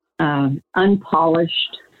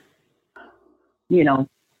unpolished,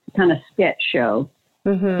 kind of sketch show.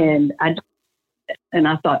 Mm-hmm. And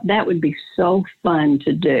I thought that would be so fun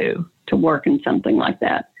to do, to work in something like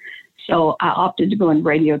that. So I opted to go in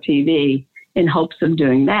radio TV in hopes of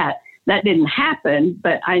doing that. That didn't happen,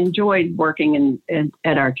 but I enjoyed working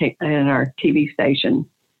at our TV station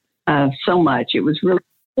so much. It was really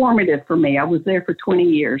formative for me. I was there for 20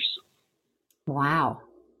 years. Wow.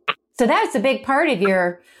 So that's a big part of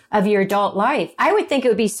your adult life. I would think it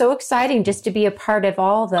would be so exciting just to be a part of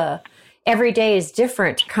all the every day is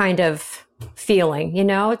different kind of feeling.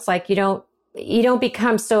 It's like you don't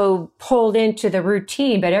become so pulled into the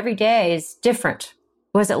routine, but every day is different.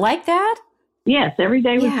 Was it like that? Yes, every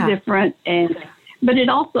day was different. But it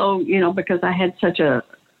also, because I had such a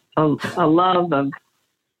love of,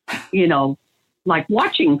 like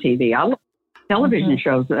watching TV. I love television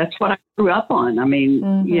shows. That's what I grew up on. I mean,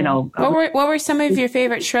 What were some of your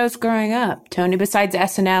favorite shows growing up, Tony, besides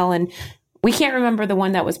SNL? And we can't remember the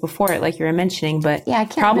one that was before it, like you were mentioning, but I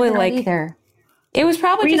can't remember either. It was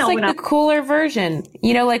probably just the cooler version,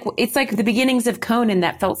 it's like the beginnings of Conan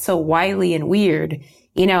that felt so wily and weird,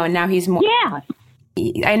 and now he's more. Yeah.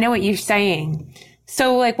 I know what you're saying.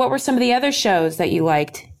 So what were some of the other shows that you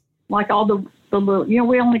liked? Like all the little,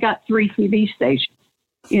 we only got 3 TV stations.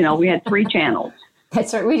 We had 3 channels.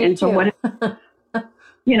 That's right. We did too.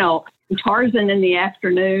 So Tarzan in the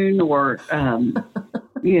afternoon or,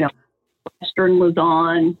 Western was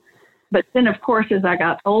on. But then, of course, as I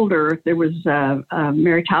got older, there was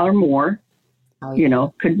Mary Tyler Moore. Oh, yeah.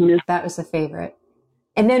 Couldn't miss. That was a favorite.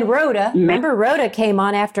 And then Rhoda. Remember Rhoda came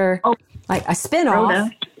on after a spinoff.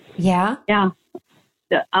 Rhoda. Yeah. Yeah.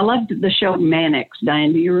 I loved the show Mannix.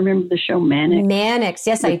 Diane, do you remember the show Mannix? Mannix.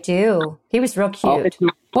 Yes, I do. He was real cute.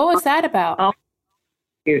 What was that about? Oh,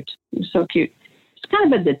 cute. It was so cute. It's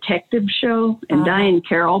kind of a detective show. And Diane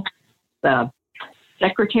Carroll, the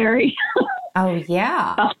secretary. Oh,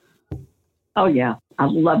 yeah. Oh, yeah. I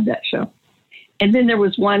love that show. And then there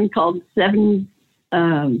was one called Seven.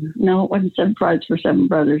 No, it wasn't 7 Brides for 7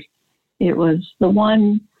 Brothers. It was the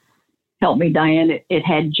one, help me, Diane. It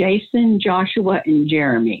had Jason, Joshua, and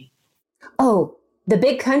Jeremy. Oh, The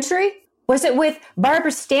Big Country? Was it with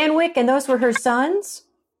Barbara Stanwyck and those were her sons?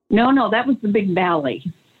 No, that was The Big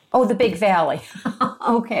Valley. Oh, The Big Valley.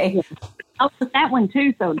 Okay. Yeah. Oh, that one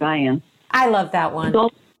too, though, Diane. I love that one.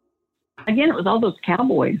 Again, it was all those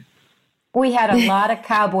cowboys. We had a lot of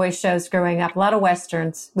cowboy shows growing up, a lot of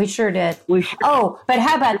Westerns. We sure did. Oh, but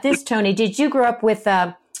how about this, Tony? Did you grow up with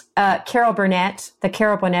Carol Burnett, the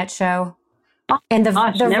Carol Burnett show? And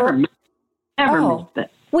never missed it.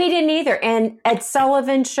 We didn't either. And Ed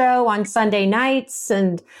Sullivan show on Sunday nights.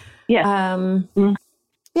 And I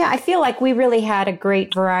feel like we really had a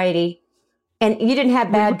great variety. And you didn't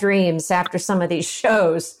have bad dreams after some of these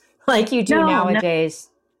shows like you do nowadays.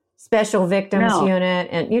 Special Victims Unit,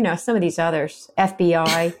 and some of these others,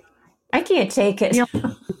 FBI. I can't take it.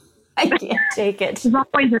 I can't take it. There's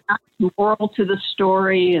always a nice moral to the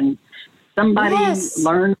story, and somebody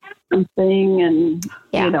learned something, and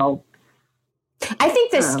I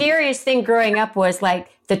think the scariest thing growing up was like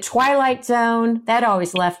the Twilight Zone. That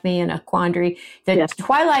always left me in a quandary. The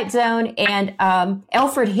Twilight Zone and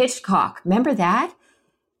Alfred Hitchcock. Remember that?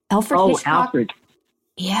 Alfred Hitchcock. Alfred.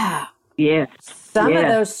 Yeah. Yes. Some of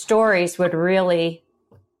those stories would really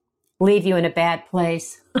leave you in a bad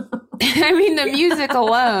place. I mean, the music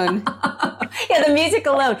alone. Yeah, the music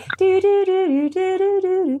alone. Do, do, do, do, do, do,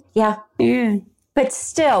 do. Yeah. But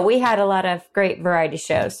still, we had a lot of great variety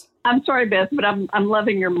shows. I'm sorry, Beth, but I'm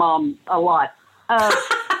loving your mom a lot.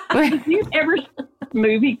 Have you ever seen a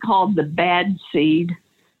movie called The Bad Seed?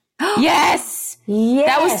 Yes.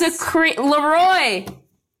 That was the Leroy.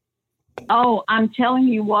 Oh, I'm telling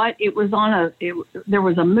you what, it was on there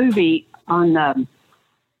was a movie on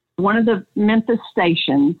one of the Memphis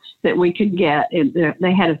stations that we could get.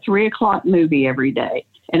 They had a 3:00 movie every day.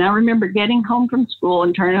 And I remember getting home from school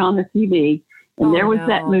and turning on the TV, and there was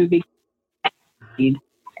that movie.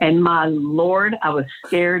 And my Lord, I was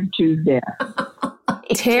scared to death.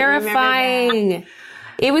 Terrifying.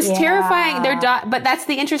 It was terrifying. But that's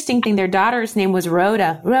the interesting thing. Their daughter's name was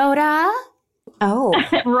Rhoda. Rhoda? Oh.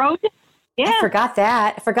 Rhoda? Yeah. I forgot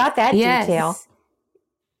that detail.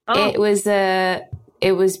 Oh.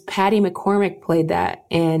 It was Patty McCormick played that,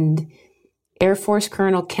 and Air Force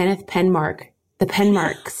Colonel Kenneth Penmark, the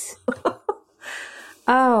Penmarks.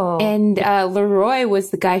 Oh. And Leroy was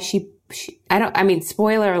the guy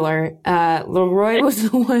spoiler alert, Leroy was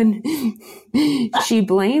the one she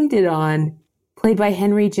blamed it on, played by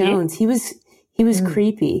Henry Jones. He was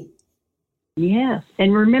creepy. Yes.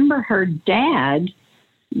 And remember her dad,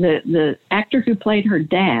 the actor who played her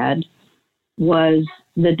dad was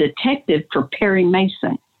the detective for Perry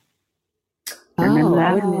Mason. Remember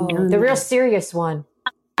that? The real serious one.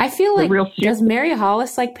 I feel like, does Mary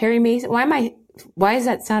Hollis like Perry Mason? Why is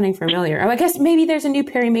that sounding familiar? Oh, I guess maybe there's a new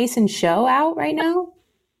Perry Mason show out right now.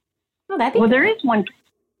 Oh, that'd be cool. There is one.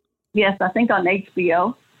 Yes, I think on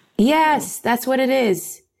HBO. Yes, that's what it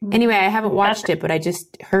is. Anyway, I haven't watched it, but I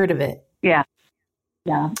just heard of it. Yeah.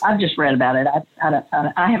 Yeah, I've just read about it.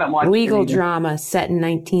 I haven't watched it. Legal drama set in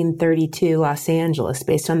 1932 Los Angeles,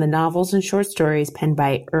 based on the novels and short stories penned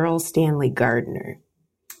by Earl Stanley Gardner.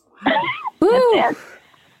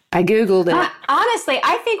 I Googled it. Honestly,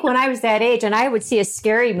 I think when I was that age and I would see a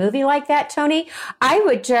scary movie like that, Tony, I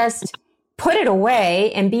would just put it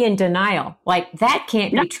away and be in denial. Like, that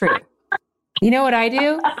can't be true. You know what I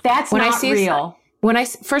do? That's not real.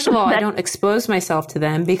 First of all, I don't expose myself to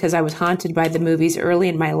them because I was haunted by the movies early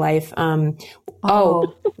in my life.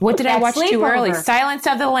 What did I watch too early? Silence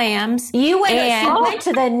of the Lambs. You went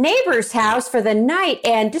to the neighbor's house for the night,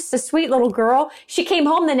 and just a sweet little girl. She came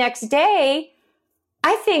home the next day,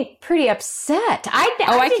 I think, pretty upset.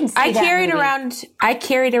 I didn't see that movie. I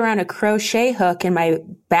carried around a crochet hook in my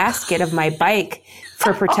basket of my bike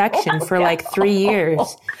for protection for like 3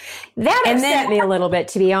 years. That upset me a little bit,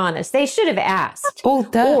 to be honest. They should have asked.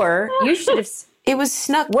 Or you should have. It was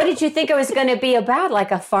snuck. What did you think it was going to be about? Like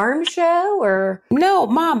a farm show or? No,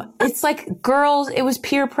 Mom. It's like girls. It was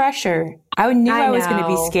peer pressure. I knew I was going to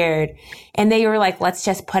be scared. And they were like, let's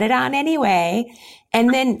just put it on anyway.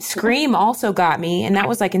 And then Scream also got me. And that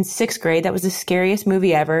was like in 6th grade. That was the scariest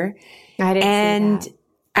movie ever. I didn't see that.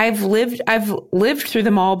 I've lived through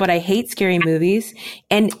them all, but I hate scary movies.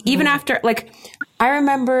 And even after, like, I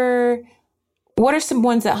remember, what are some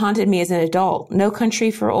ones that haunted me as an adult? No Country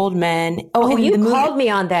for Old Men. Oh, you called me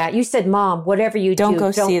on that. You said, Mom, whatever you do, don't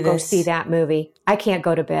go this. See that movie. I can't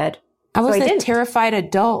go to bed. I was a terrified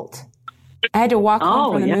adult. I had to walk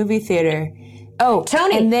home from the movie theater. Oh,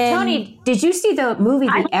 Tony, did you see the movie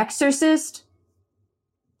The Exorcist?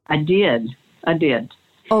 I did.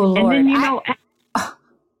 Oh, Lord. And then,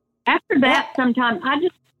 after that, sometime I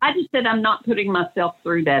just said I'm not putting myself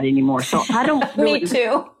through that anymore. So I don't. Me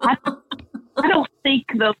too. I don't seek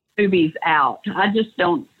those movies out. I just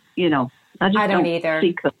don't. I don't either.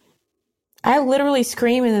 Seek them. I literally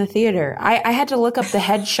scream in the theater. I had to look up the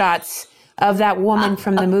headshots of that woman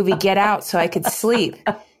from the movie Get Out so I could sleep.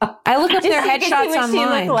 I look up their headshots online.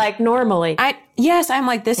 She look like normally. I'm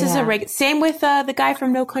like, this is a regular. Same with the guy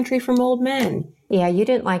from No Country for Old Men. Yeah, you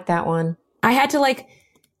didn't like that one. I had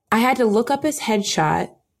to look up his headshot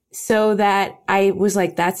so that I was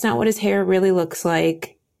like, that's not what his hair really looks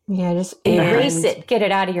like. Yeah, just erase it. Get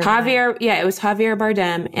it out of your mind. It was Javier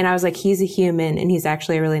Bardem. And I was like, he's a human and he's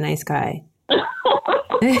actually a really nice guy.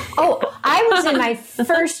 I was in my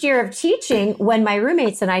first year of teaching when my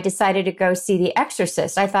roommates and I decided to go see The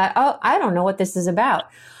Exorcist. I thought, I don't know what this is about.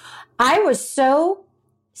 I was so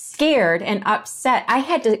scared and upset. I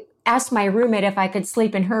had to ask my roommate if I could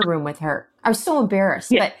sleep in her room with her. I was so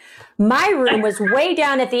embarrassed. Yeah. But my room was way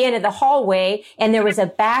down at the end of the hallway, and there was a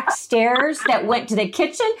back stairs that went to the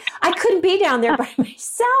kitchen. I couldn't be down there by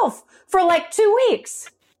myself for like 2 weeks.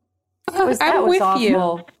 I'm with awful.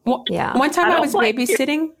 You. Yeah. One time I was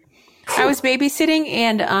babysitting.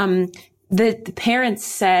 And the parents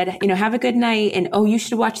said, have a good night, and you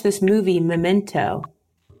should watch this movie, Memento.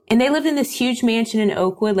 And they lived in this huge mansion in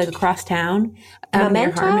Oakwood, like across town.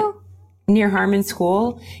 Memento? Near Harmon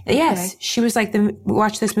School. Yes. Okay. She was like,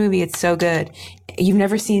 watch this movie. It's so good. You've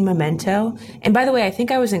never seen Memento? And by the way, I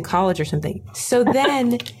think I was in college or something. So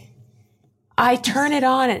then I turn it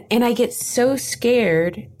on and I get so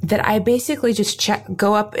scared that I basically just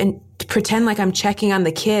go up and pretend like I'm checking on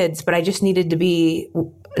the kids, but I just needed to be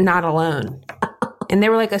not alone. And they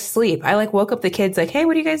were like asleep. I like woke up the kids like, hey,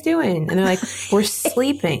 what are you guys doing? And they're like, we're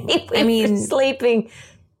sleeping. We're sleeping.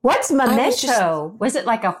 What's Memento? Was it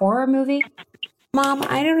like a horror movie? Mom,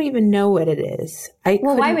 I don't even know what it is.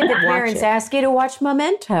 Why would the parents ask you to watch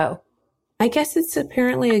Memento? I guess it's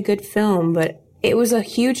apparently a good film, but it was a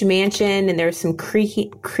huge mansion and there was some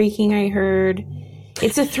creaking I heard.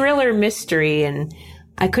 It's a thriller mystery and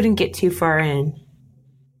I couldn't get too far in.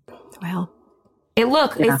 Well,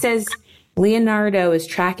 it says Leonardo is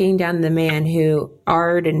tracking down the man who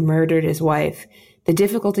arred and murdered his wife. The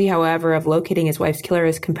difficulty, however, of locating his wife's killer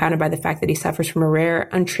is compounded by the fact that he suffers from a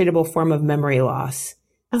rare, untreatable form of memory loss.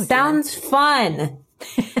 Sounds fun.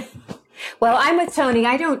 Well, I'm with Tony.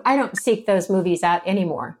 I don't seek those movies out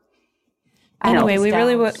anymore. Anyway, we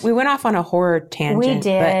went off on a horror tangent. We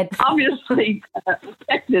did. Obviously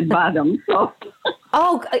affected by them. So.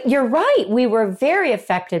 Oh, you're right. We were very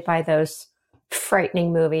affected by those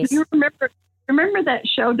frightening movies. You remember that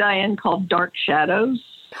show, Diane, called Dark Shadows?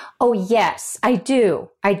 Oh, yes, I do.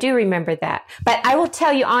 I do remember that. But I will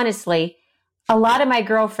tell you honestly, a lot of my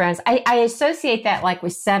girlfriends, I associate that like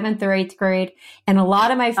with 7th or 8th grade. And a lot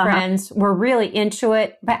of my friends were really into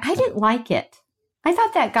it, but I didn't like it. I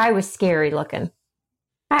thought that guy was scary looking.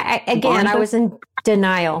 I was in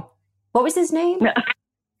denial. What was his name?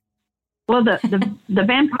 Well, the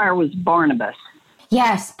vampire was Barnabas.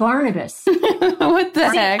 Yes, Barnabas. What the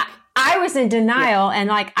heck? I was in denial and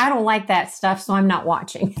I don't like that stuff, so I'm not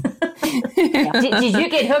watching. Did you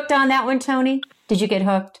get hooked on that one, Tony? Did you get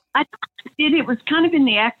hooked? I did. It was kind of in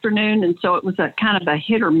the afternoon, and so it was a kind of a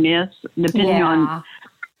hit or miss, depending on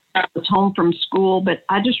I was home from school. But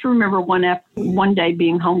I just remember one day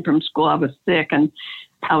being home from school, I was sick, and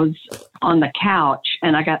I was on the couch,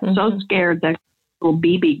 and I got so scared that little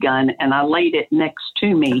BB gun, and I laid it next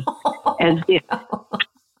to me as if...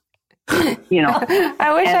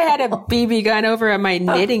 I wish I had a BB gun over my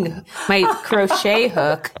my crochet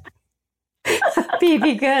hook.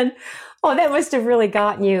 BB gun. Oh, that must have really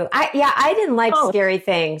gotten you. I didn't like scary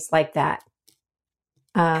things like that.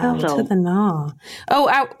 Hell to the gnaw.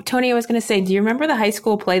 Tony, I was going to say, do you remember the high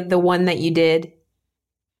school play, the one that you did?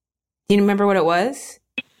 Do you remember what it was?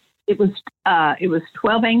 It was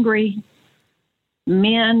 12 Angry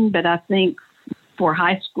Men, but I think for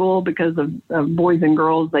high school, because of boys and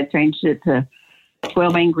girls, they changed it to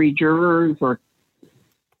 12 Angry Jurors, or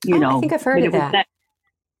I think I've heard of that.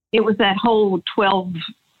 It was that whole 12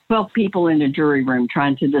 people in a jury room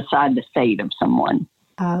trying to decide the fate of someone.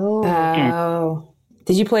 Oh.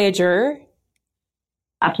 Did you play a juror?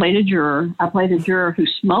 I played a juror. I played a juror who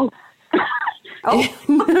smoked. How did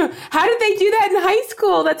they do that in high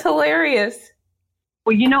school? That's hilarious.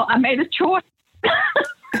 Well, I made a choice.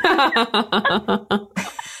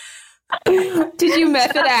 Did you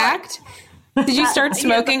method act? Did you start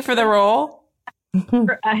smoking for the role?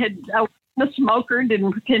 I was a smoker,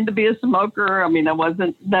 didn't pretend to be a smoker. I mean, I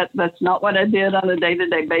wasn't, that's not what I did on a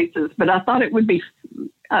day-to-day basis, but I thought it would be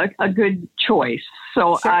a good choice.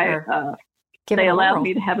 So sure. They allowed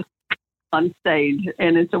me to have a on stage,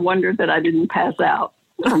 and it's a wonder that I didn't pass out.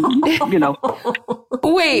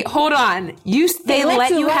 Wait, hold on. They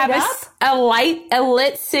let you have a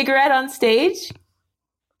lit cigarette on stage?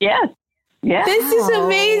 Yes. Yeah. This is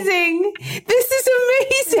amazing.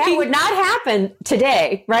 That would not happen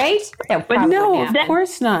today, right? But no, of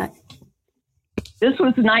course not. This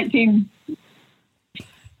was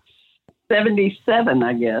 1977,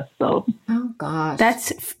 I guess. So. Oh gosh.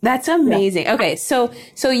 That's amazing. Yeah. Okay, so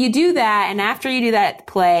you do that, and after you do that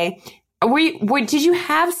play, did you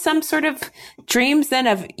have some sort of dreams then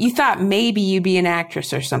of, you thought maybe you'd be an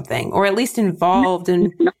actress or something, or at least involved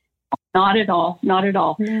in? Not at all.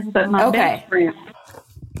 But my best friend,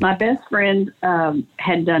 my best friend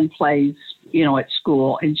had done plays, at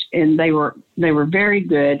school, and they were very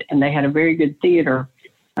good, and they had a very good theater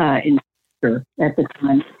in at the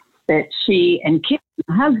time. That she and Kim,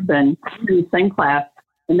 my husband, were in the same class,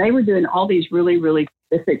 and they were doing all these really, really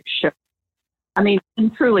specific shows. I mean,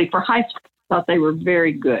 and truly, for high school, I thought they were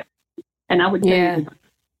very good, and I would tell you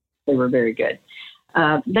they were very good.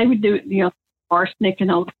 They would do, Arsenic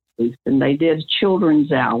and Oates, and they did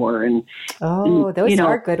Children's Hour, and those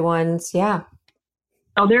are good ones, yeah.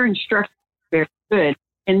 Oh, their instructors were very good.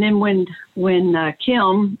 And then when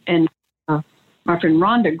Kim and my friend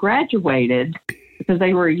Rhonda graduated, because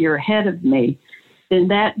they were a year ahead of me, then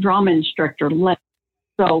that drama instructor left.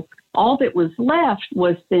 So all that was left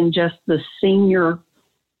was then just the senior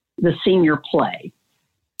play,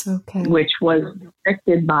 which was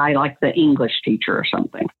directed by like the English teacher or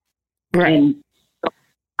something. Right. And so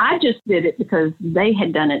I just did it because they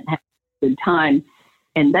had done it and had a good time,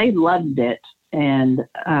 and they loved it. And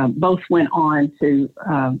both went on to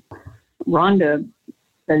Rhonda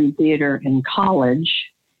studied theater in college.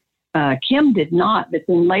 Kim did not, but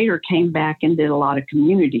then later came back and did a lot of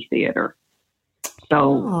community theater.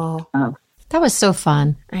 So that was so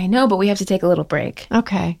fun. I know, but we have to take a little break.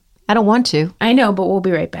 Okay. I don't want to. I know, but we'll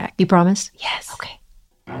be right back. You promise? Yes. Okay.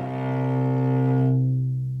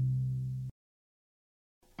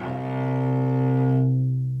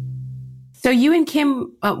 So you and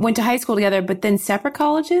Kim went to high school together, but then separate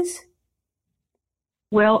colleges?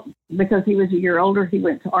 Well, because he was a year older, he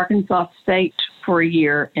went to Arkansas State for a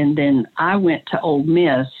year, and then I went to Ole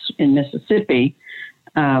Miss in Mississippi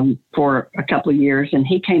for a couple of years, and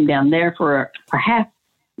he came down there for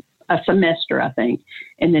a semester, I think,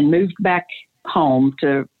 and then moved back home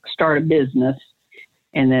to start a business.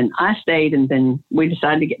 And then I stayed, and then we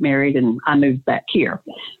decided to get married, and I moved back here.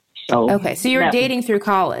 So okay, so you were dating through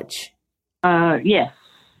college? Yes,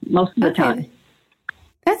 most of the time.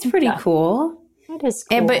 That's pretty cool. That is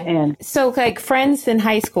cool. So like friends in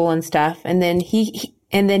high school and stuff, and then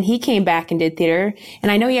he came back and did theater.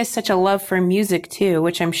 And I know he has such a love for music too,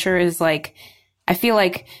 which I'm sure is like, I feel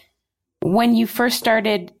like when you first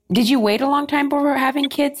started, did you wait a long time before having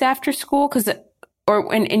kids after school?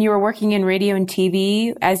 And you were working in radio and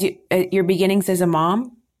TV as your beginnings as a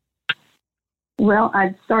mom? Well,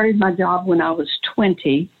 I started my job when I was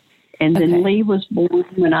 20, and then Lee was born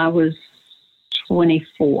when I was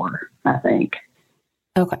 24, I think.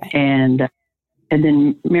 Okay. And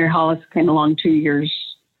then Mary Hollis came along 2 years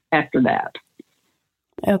after that.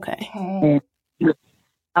 Okay. And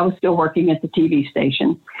I was still working at the TV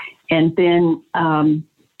station. And then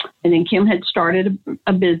Kim had started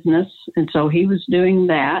a business, and so he was doing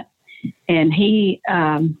that. And he,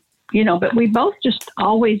 but we both just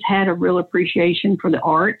always had a real appreciation for the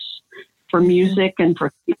arts, for music, and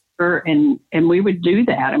for theater, and we would do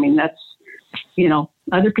that. I mean, that's,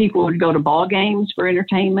 other people would go to ball games for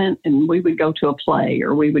entertainment, and we would go to a play,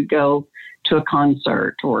 or we would go to a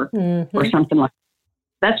concert, or something like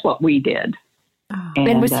that. That's what we did. Oh.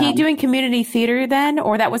 And was he doing community theater then,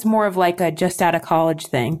 or that was more of like a just out of college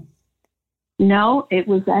thing? No, it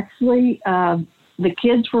was actually, the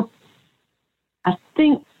kids were, I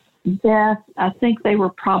think they were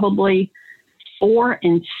probably 4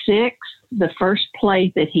 and 6, the first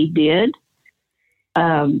play that he did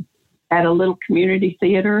at a little community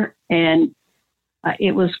theater. And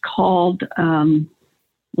it was called, now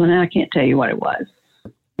I can't tell you what it was.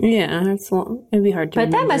 Yeah, it'd be hard to remember.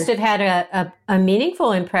 But that must have had a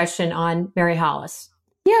meaningful impression on Mary Hollis.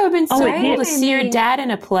 Yeah, it would have been so cool to see your dad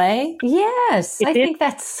in a play. Yes, I think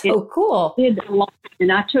that's so cool.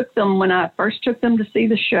 And I took them, when I first took them to see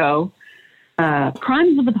the show,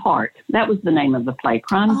 Crimes of the Heart. That was the name of the play,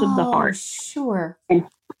 Crimes of the Heart. Sure. And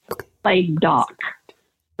played Doc.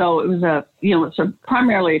 So it was it's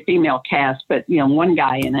primarily a female cast, but, one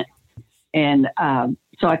guy in it. And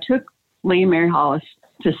so I took Lee and Mary Hollis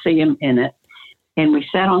to see him in it. And we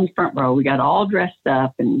sat on the front row. We got all dressed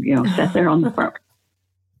up and, sat there on the front row.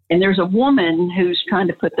 And there's a woman who's trying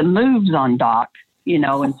to put the moves on Doc,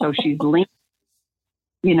 and so she's leaning,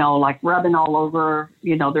 like rubbing all over,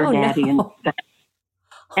 their daddy and stuff.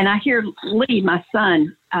 And I hear Lee, my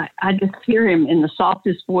son, I just hear him in the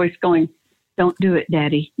softest voice going, "Don't do it,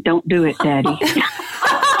 Daddy. Don't do it, Daddy." That's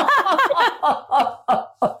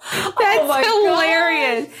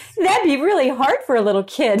hilarious. God. That'd be really hard for a little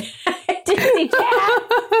kid. Disney Dad,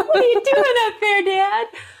 what are you doing up there, Dad?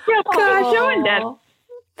 Yeah, gosh, showing Dad.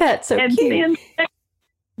 That's so cute. Then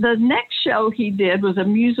the next show he did was a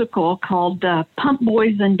musical called Pump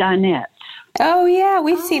Boys and Dinettes. Oh, yeah.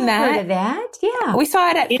 We've seen that. Heard of that? Yeah. We saw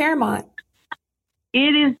it at Fairmont.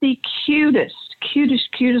 It is the cutest cutest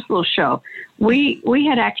little show. We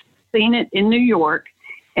had actually seen it in New York,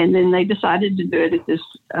 and then they decided to do it at this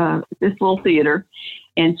little theater.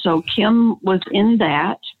 And so Kim was in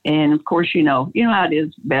that. And of course, you know how it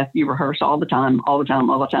is, Beth, you rehearse all the time.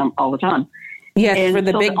 Yes, and for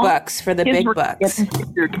the big bucks,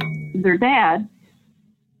 Their dad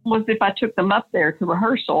was if I took them up there to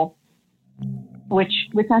rehearsal, which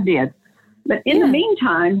I did. But in the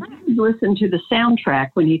meantime, I would listen to the soundtrack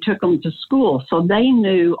when he took them to school. So they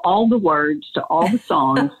knew all the words to all the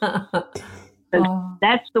songs.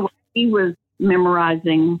 That's the way he was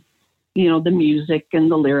memorizing, the music and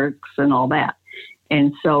the lyrics and all that.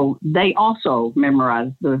 And so they also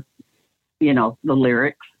memorized the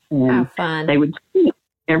lyrics. And how fun. They would sing it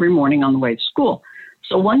every morning on the way to school.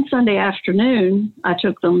 So one Sunday afternoon, I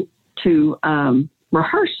took them to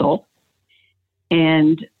rehearsal,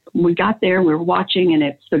 and we got there, we were watching, and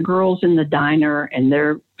it's the girls in the diner, and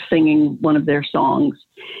they're singing one of their songs.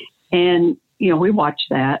 And, we watched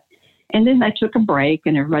that. And then they took a break,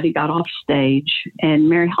 and everybody got off stage. And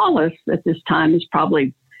Mary Hollis at this time is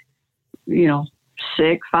probably, 5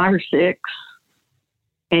 or 6.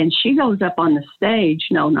 And she goes up on the stage,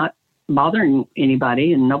 not bothering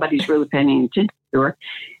anybody, and nobody's really paying any attention to her.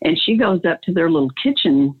 And she goes up to their little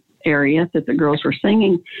kitchen area that the girls were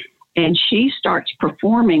singing, and she starts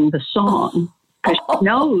performing the song because she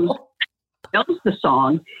knows the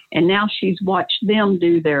song. And now she's watched them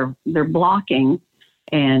do their blocking,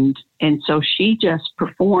 and so she just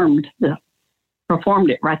performed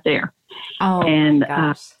it right there. Oh, and my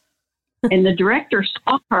gosh. And the director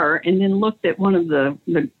saw her and then looked at one of the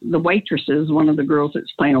waitresses, one of the girls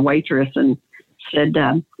that's playing a waitress, and said,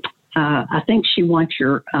 I think she wants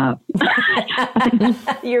your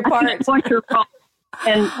your part. Wants your role.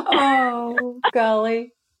 And oh,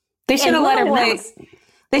 golly. They should have let her play.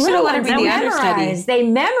 They should have let her be the understudy. They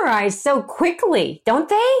memorize so quickly, don't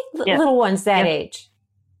they? Yes. Little ones that age.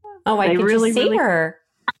 Oh, I could just see her.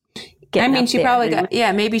 I mean, she probably got,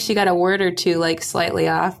 maybe she got a word or two like slightly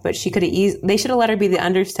off, but she could have they should have let her be the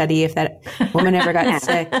understudy if that woman ever got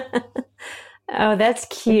sick. Oh, that's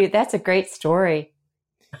cute. That's a great story.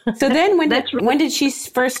 So then when did she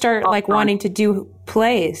first start wanting to do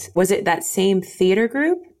plays? Was it that same theater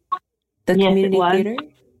group? The community theater?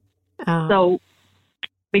 Oh. So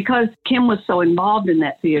because Kim was so involved in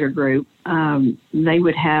that theater group, they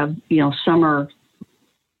would have, summer,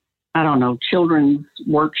 children's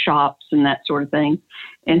workshops and that sort of thing.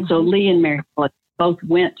 And so Lee and Mary both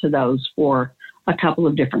went to those for a couple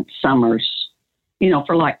of different summers,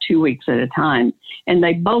 for like 2 weeks at a time. And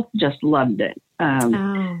they both just loved it.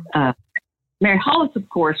 Mary Hollis, of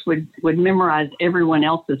course, would memorize everyone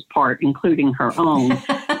else's part, including her own.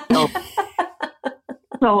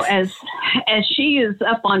 So as she is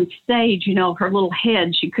up on stage, her little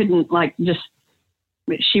head, she couldn't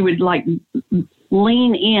she would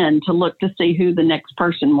lean in to look to see who the next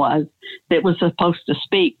person was that was supposed to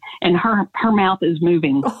speak. And her mouth is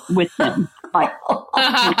moving with them. Oh,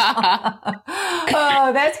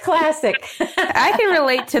 that's classic. I can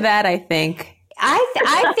relate to that, I think.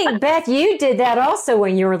 I think, Beth, you did that also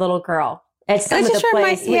when you were a little girl at some of the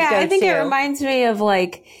plays we go to. I think it reminds me of I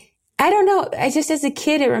don't know. Just as a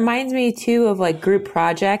kid, it reminds me too of group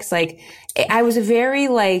projects. I was very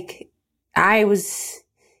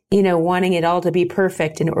wanting it all to be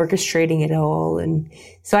perfect and orchestrating it all. And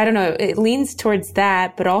so I don't know, it leans towards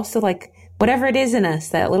that, but also whatever it is in us,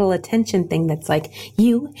 that little attention thing that's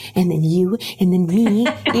you and then me,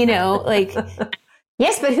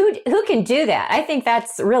 Yes, but who can do that? I think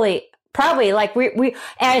that's really probably we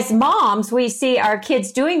as moms, we see our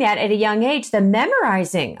kids doing that at a young age, the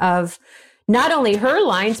memorizing of not only her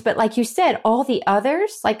lines, but like you said, all the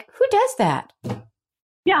others. Who does that?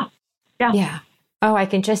 Yeah. Oh, I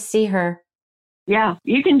can just see her. Yeah,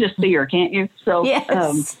 you can just see her, can't you? So,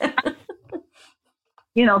 yes.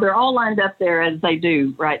 They're all lined up there as they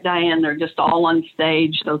do, right, Diane? They're just all on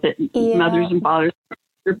stage so that mothers and fathers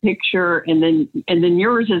your picture, and then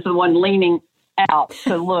yours is the one leaning out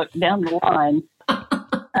to look down the line.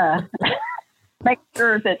 Make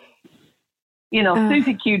sure that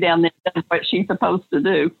Susie Q down there does what she's supposed to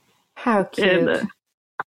do. How cute! And,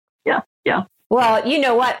 yeah. Well, you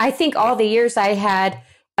know what? I think all the years I had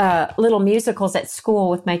little musicals at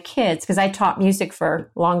school with my kids, because I taught music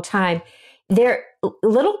for a long time. They're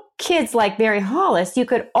little kids like Mary Hollis, you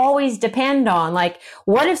could always depend on,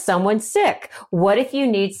 what if someone's sick? What if you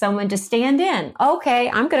need someone to stand in? Okay,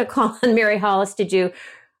 I'm going to call on Mary Hollis to do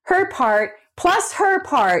her part plus her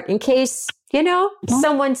part in case,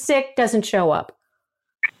 someone sick doesn't show up.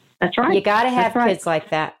 That's right. You got to have kids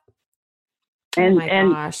like that. And, oh my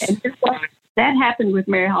gosh. And just that happened with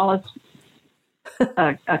Mary Hollis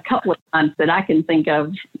a couple of times that I can think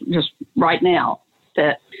of just right now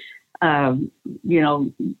that,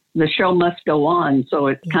 the show must go on. So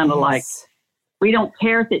it's kind of like, we don't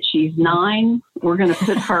care that she's 9. We're going to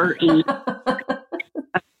put her in.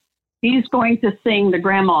 He's going to sing the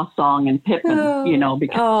grandma song in Pippin,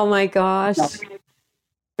 because. Oh my gosh.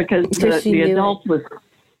 Because the adult was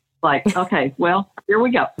like, okay, well, here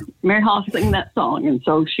we go. Mary Hall sing that song. And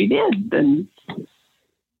so she did. And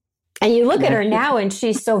you look at her now and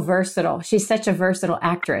she's so versatile. She's such a versatile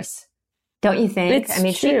actress. Don't you think?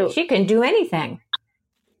 True. She can do anything.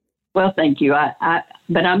 Well, thank you.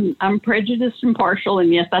 But I'm prejudiced and partial,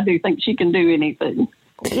 and yes, I do think she can do anything.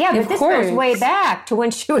 Yeah, but this goes way back to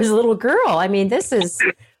when she was a little girl. I mean, this is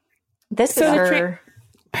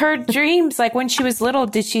her dreams. Like when she was little,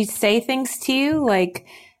 did she say things to you? Like,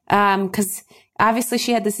 because obviously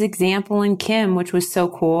she had this example in Kim, which was so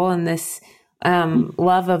cool, and this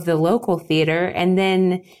love of the local theater. And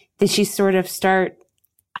then did she sort of start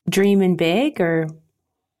dreaming big, or?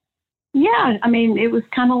 Yeah, I mean, it was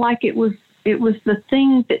kind of like it was the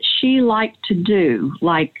thing that she liked to do.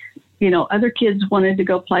 Like, other kids wanted to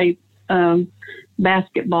go play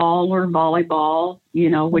basketball or volleyball,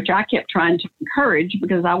 which I kept trying to encourage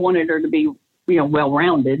because I wanted her to be,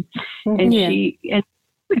 well-rounded. And she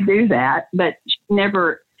would do that, but she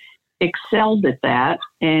never excelled at that,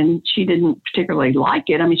 and she didn't particularly like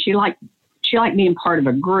it. I mean, she liked being part of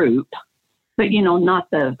a group, but not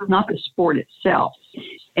the sport itself.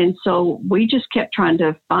 And so we just kept trying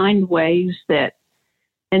to find ways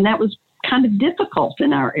and that was kind of difficult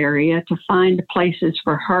in our area to find places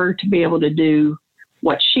for her to be able to do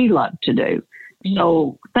what she loved to do.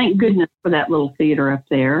 So thank goodness for that little theater up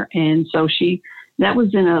there. And so that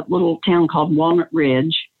was in a little town called Walnut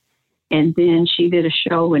Ridge. And then she did a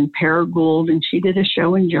show in Paragould, and she did a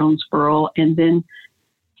show in Jonesboro. And then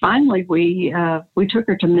finally we took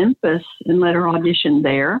her to Memphis and let her audition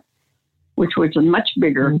there, which was a much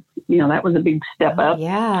bigger, that was a big step up.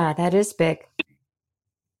 Yeah, that is big.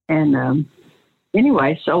 And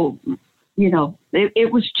anyway, so,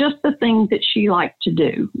 it was just the thing that she liked to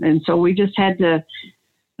do. And so we just had to,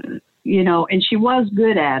 and she was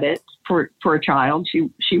good at it for a child. She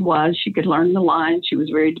could learn the lines. She was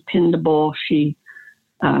very dependable. She,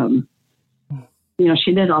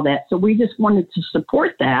 she did all that. So we just wanted to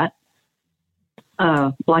support that.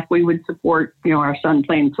 Like we would support, our son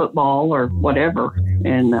playing football or whatever.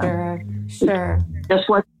 And sure.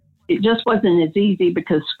 It just wasn't as easy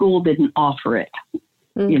because school didn't offer it,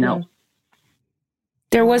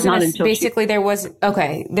 There wasn't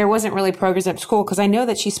there wasn't really programs at school, because I know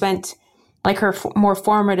that she spent like her more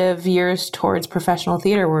formative years towards professional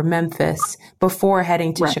theater were Memphis before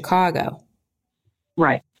heading to Chicago.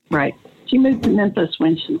 Right. She moved to Memphis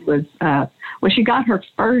when she was, she got her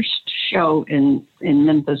first show in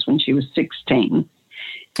Memphis when she was 16.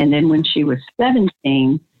 And then when she was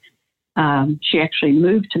 17, she actually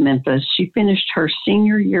moved to Memphis. She finished her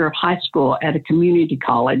senior year of high school at a community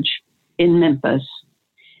college in Memphis.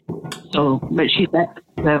 So, but she's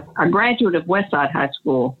a graduate of Westside High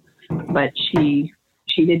School, but she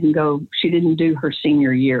didn't do her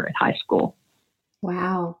senior year at high school.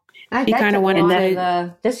 Wow. She kind of wanted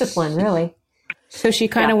the discipline, really. So she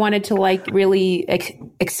kind of wanted to like really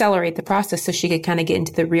accelerate the process so she could kind of get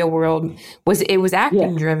into the real world. It was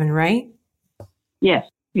acting driven, right? Yes.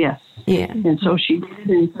 Yeah. And so she did.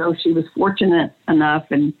 And so she was fortunate enough,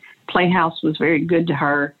 and Playhouse was very good to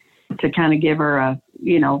her to kind of give her a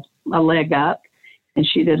leg up. And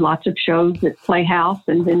she did lots of shows at Playhouse.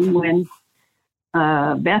 And then when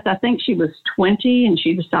Beth, I think she was 20, and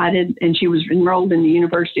she decided, and she was enrolled in the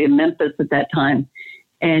University of Memphis at that time.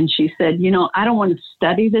 And she said, I don't want to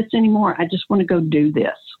study this anymore. I just want to go do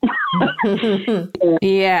this.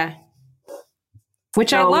 Yeah.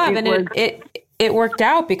 Which I love. And it worked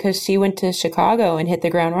out because she went to Chicago and hit the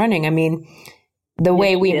ground running. I mean, the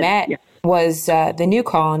way we met was the New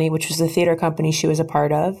Colony, which was the theater company she was a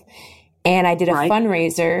part of. And I did a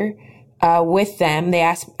fundraiser with them. They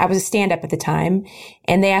asked, I was a stand-up at the time,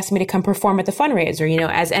 and they asked me to come perform at the fundraiser,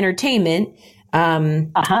 as entertainment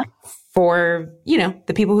for,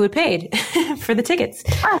 the people who had paid for the tickets.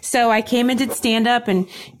 So I came and did stand-up, and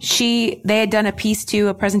they had done a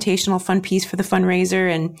presentational fun piece for the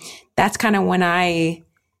fundraiser. And that's kind of when I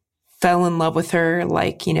fell in love with her.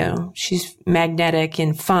 Like, she's magnetic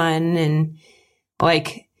and fun, and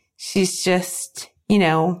like, she's just,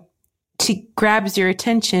 she grabs your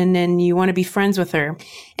attention and you want to be friends with her.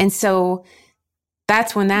 And so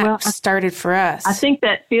that's when that started for us. I think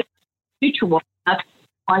that feels mutual.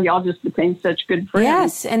 why y'all just became such good friends.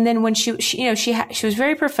 Yes. And then when she was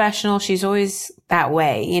very professional. She's always that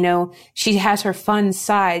way. She has her fun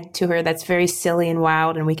side to her that's very silly and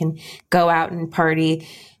wild, and we can go out and party.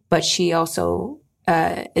 But she also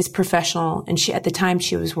is professional. And at the time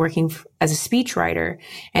she was working as a speechwriter,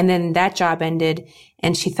 and then that job ended,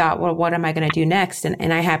 and she thought, well, what am I going to do next?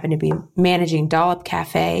 And I happened to be managing Dollop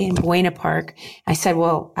Cafe in Buena Park. I said,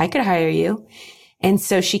 well, I could hire you. And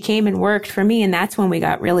so she came and worked for me. And that's when we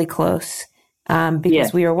got really close,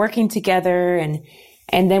 because we were working together. And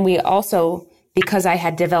then we also, because I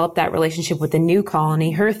had developed that relationship with the New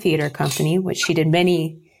Colony, her theater company, which she did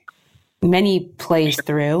many, many plays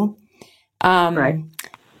through. Right.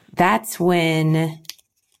 That's when,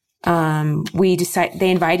 they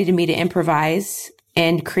invited me to improvise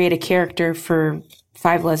and create a character for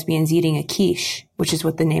 5 lesbians eating a quiche, which is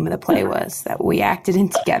what the name of the play was that we acted in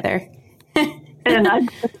together. And I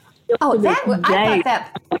thought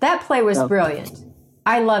that play was brilliant.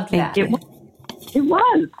 I loved that. It was.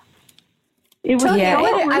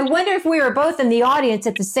 I wonder if we were both in the audience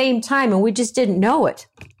at the same time and we just didn't know it.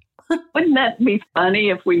 Wouldn't that be funny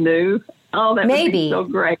if we knew? Oh, that would be so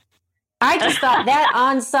great. I just thought that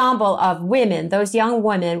ensemble of women, those young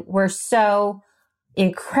women, were so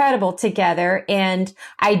incredible together. And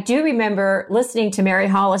I do remember listening to Mary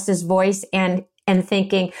Hollis's voice and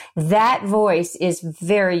thinking that voice is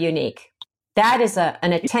very unique. That is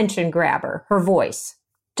an attention grabber, her voice,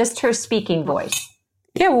 just her speaking voice.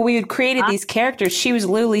 Yeah, well, we had created these characters. She was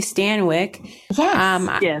Lily Stanwyck.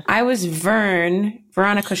 Yes. Yes. I was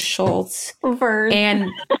Veronica Schultz. Vern. And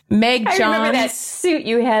Meg Johns. I remember that suit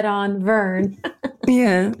you had on, Vern.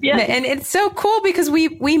 Yeah. And it's so cool because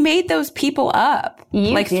we made those people up.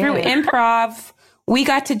 You did. Through improv, we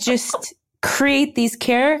got to just create these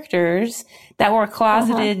characters that were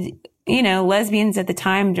closeted, lesbians at the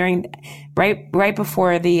time right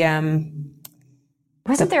before the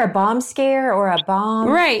wasn't there a bomb scare or a bomb?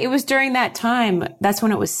 Right. It was during that time. That's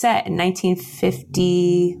when it was set in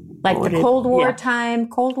 1950. Like the Cold War time?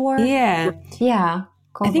 Cold War? Yeah. Yeah.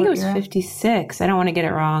 I think it was 56. I don't want to get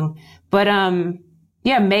it wrong. But,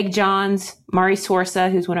 Meg Johns, Mari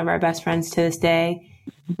Sorsa, who's one of our best friends to this day,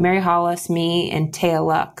 Mary Hollis, me, and Taya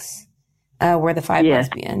Lux were the 5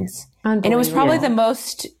 lesbians. And it was probably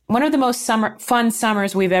one of the most fun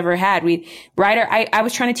summers we've ever had. I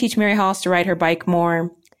was trying to teach Mary Hollis to ride her bike more,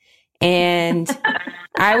 and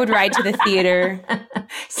I would ride to the theater.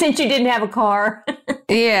 Since you didn't have a car.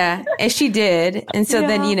 Yeah, and she did. And so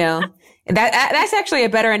then, that's actually a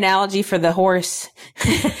better analogy for the horse.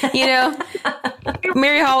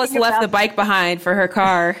 Mary Hollis left the bike behind for her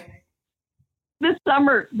car. This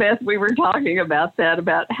summer, Beth, we were talking about that,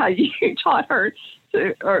 about how you taught her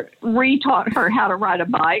or re-taught her how to ride a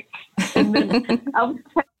bike. And then I was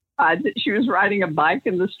terrified that she was riding a bike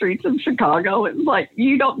in the streets of Chicago. It was like,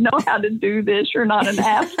 you don't know how to do this. You're not an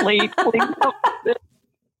athlete. Please don't do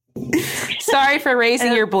this. Sorry for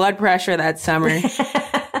raising your blood pressure that summer.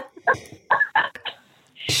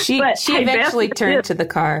 She eventually turned to the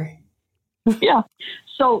car. Yeah.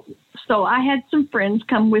 So I had some friends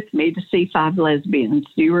come with me to see 5 lesbians.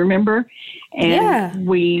 Do you remember? And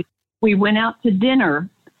we went out to dinner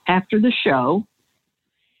after the show,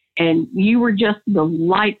 and you were just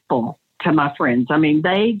delightful to my friends. I mean,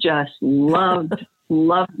 they just loved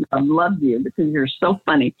you because you're so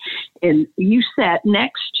funny. And you sat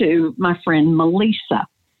next to my friend Melissa.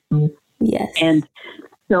 Yes. And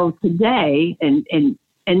so today, and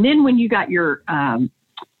then when you got your, I'm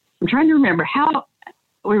trying to remember how,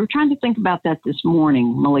 we were trying to think about that this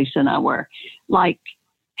morning, Melissa and I were. Like,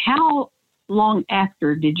 how long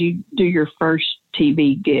after did you do your first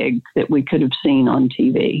TV gig that we could have seen on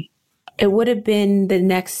TV? It would have been the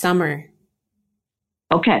next summer.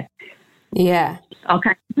 Okay. Yeah.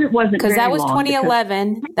 Okay. It wasn't because that was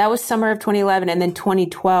 2011. That was summer of 2011. And then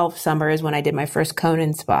 2012 summer is when I did my first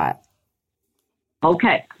Conan spot.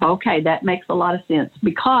 Okay. That makes a lot of sense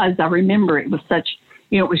because I remember it was such,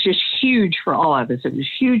 it was just huge for all of us. It was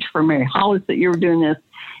huge for Mary Hollis that you were doing this.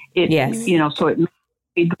 Yes. So it made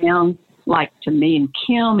me down like to me and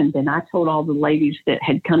Kim. And then I told all the ladies that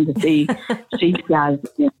had come to see you guys,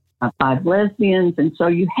 5 lesbians. And so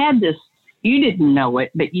you had this, you didn't know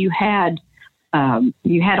it, but you had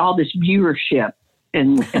all this viewership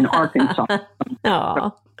in Arkansas.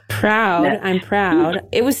 Oh, I'm proud.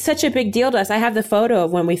 It was such a big deal to us. I have the photo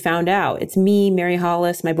of when we found out. It's me, Mary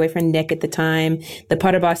Hollis, my boyfriend Nick at the time, the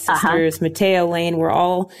Putterboss sisters, Mateo Lane. We're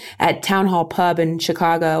all at Town Hall Pub in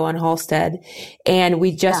Chicago on Halstead. And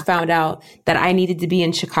we just found out that I needed to be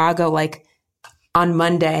in Chicago like on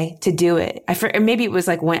Monday to do it. Maybe it was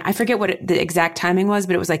like when, I forget what the exact timing was,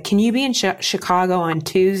 but it was like, can you be in Chicago on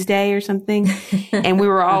Tuesday or something? And we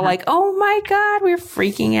were all like, oh my God, we were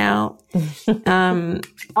freaking out.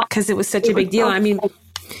 Cause it was such a big deal. I mean,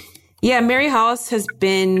 yeah, Mary Hollis has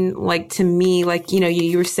been like, to me, like,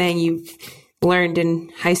 you were saying you learned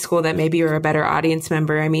in high school that maybe you're a better audience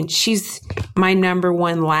member. I mean, she's my number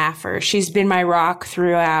one laugher. She's been my rock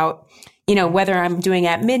throughout. Whether I'm doing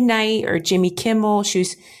At Midnight or Jimmy Kimmel, she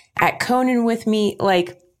was at Conan with me.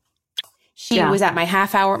 Like, she was at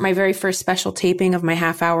my very first special taping of my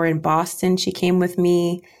half hour in Boston. She came with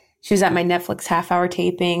me. She was at my Netflix half hour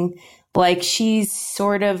taping. Like, she's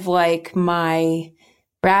sort of like my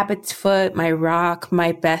rabbit's foot, my rock,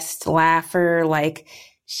 my best laugher. Like,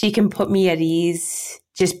 she can put me at ease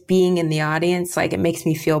just being in the audience. Like, it makes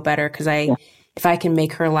me feel better because if I can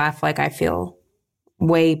make her laugh, like, I feel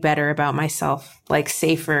way better about myself, like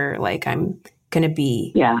safer, like I'm going to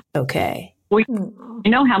be okay. Well, you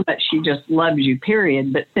know how much she just loves you,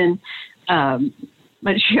 period. But then,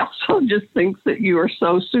 but she also just thinks that you are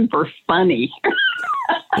so super funny.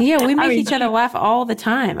 Yeah, we make each other laugh all the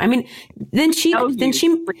time. I mean,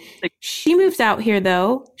 she moves out here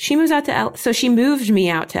though. She moves out to so she moved me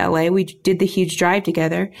out to LA. We did the huge drive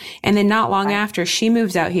together. And then not long after, she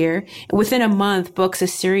moves out here. Within a month, books a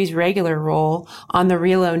series regular role on The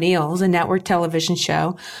Real O'Neills, a network television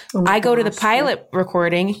show. I go to the pilot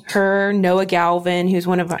recording. Her, Noah Galvin, who's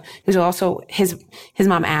also his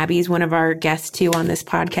mom Abby is one of our guests too on this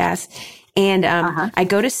podcast. And I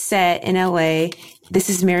go to set in LA. This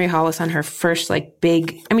is Mary Hollis on her first like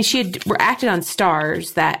big. I mean, she had acted on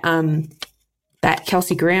Stars, that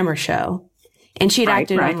Kelsey Grammer show, and she had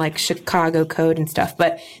acted on like Chicago Code and stuff.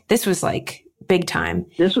 But this was like big time.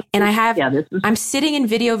 I'm sitting in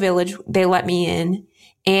Video Village. They let me in,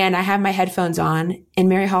 and I have my headphones on. And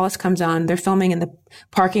Mary Hollis comes on. They're filming in the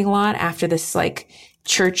parking lot after this like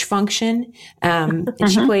church function. And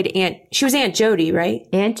she played she was Aunt Jody, right?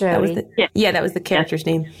 Aunt Jody. That was the character's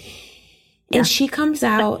name. And she comes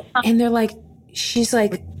out and she's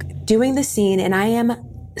like doing the scene, and I am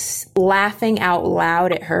laughing out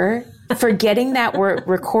loud at her, forgetting that we're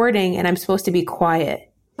recording and I'm supposed to be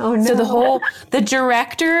quiet. Oh no. So the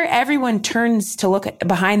director, everyone turns to look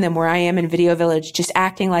behind them where I am in Video Village, just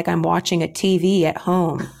acting like I'm watching a TV at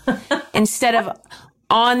home instead of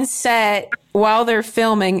on set while they're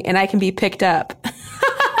filming and I can be picked up.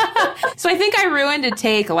 So I think I ruined a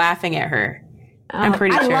take laughing at her. I'm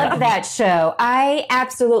pretty sure. I love that show. I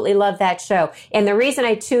absolutely love that show. And the reason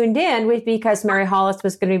I tuned in was because Mary Hollis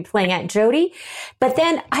was going to be playing Aunt Jody. But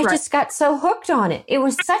then I just got so hooked on it. It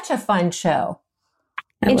was such a fun show.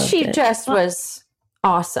 And she just was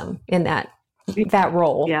awesome in that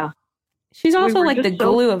role. Yeah. She's also like the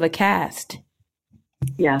glue of a cast.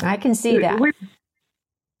 Yeah. I can see that.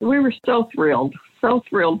 We were so thrilled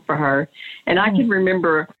for her. And I can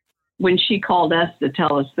remember when she called us to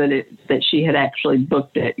tell us that she had actually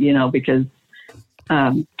booked it, because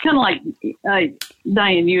kind of like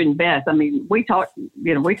Diane, you and Beth. I mean, we talk to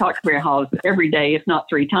Mary Hollis every day, if not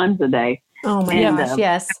 3 times a day. Oh my gosh,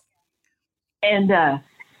 yes. And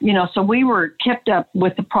so we were kept up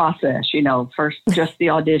with the process. First just the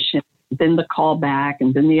audition, then the callback,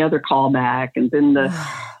 and then the other callback, and then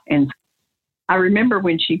and I remember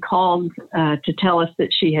when she called to tell us that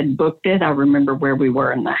she had booked it. I remember where we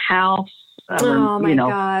were in the house. Oh my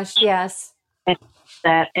gosh, yes.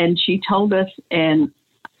 And she told us, and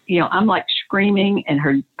I'm like screaming, and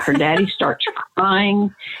her daddy starts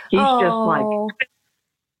crying. He's just like,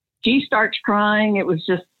 she starts crying. It was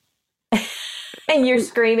just, and you're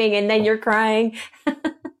screaming, and then you're crying.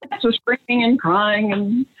 So screaming and crying,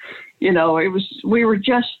 and it was. We were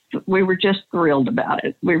just thrilled about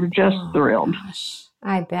it. We were just thrilled. Gosh,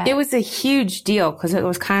 I bet it was a huge deal because it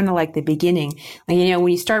was kind of like the beginning. Like, when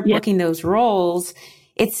you start booking those roles,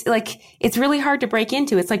 it's like it's really hard to break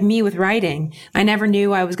into. It's like me with writing. I never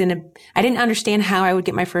knew I didn't understand how I would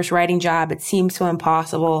get my first writing job. It seemed so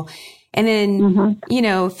impossible. And then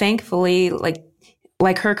thankfully,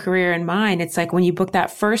 like her career and mine, it's like when you book that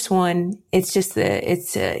first one, it's just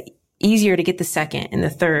easier to get the second and the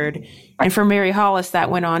third. And for Mary Hollis, that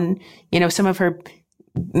went on, some of her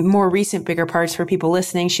more recent bigger parts for people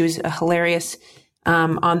listening. She was hilarious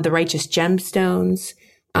on The Righteous Gemstones.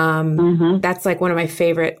 That's like one of my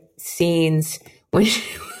favorite scenes when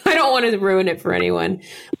I don't want to ruin it for anyone,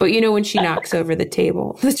 but when she knocks over the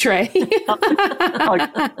tray.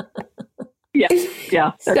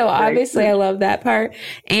 Yeah. So obviously I love that part.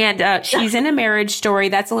 And she's in A Marriage Story.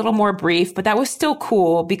 That's a little more brief, but that was still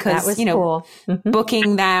cool because, cool.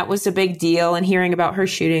 Booking that was a big deal, and hearing about her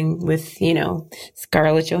shooting with,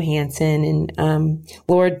 Scarlett Johansson and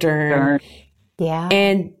Laura Dern. Yeah.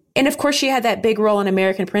 And of course she had that big role in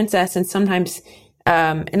American Princess, and sometimes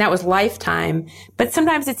and that was Lifetime. But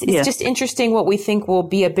sometimes it's just interesting what we think will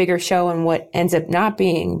be a bigger show and what ends up not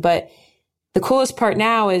being. But the coolest part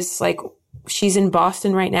now is like she's in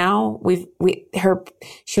Boston right now.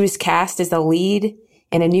 She was cast as the lead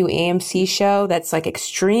in a new AMC show that's like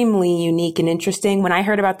extremely unique and interesting. When I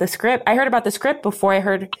heard about the script before I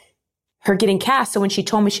heard her getting cast. So when she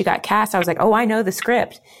told me she got cast, I was like, oh, I know the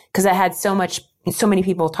script, because I had so many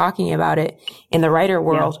people talking about it in the writer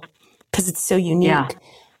world. Because it's so unique. Yeah.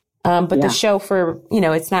 But the show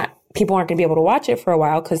it's not, people aren't going to be able to watch it for a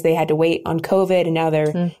while because they had to wait on COVID, and now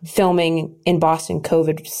they're filming in Boston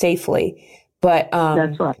COVID safely. But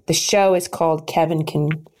that's right. The show is called Kevin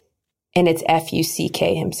Can, and it's Fuck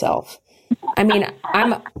himself. I mean,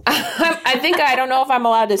 I think I don't know if I'm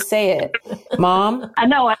allowed to say it, Mom. I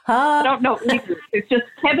know. I don't know either. It's just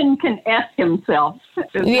Kevin can F himself.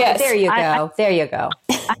 Yes. There you go. There you go.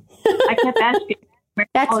 I kept asking.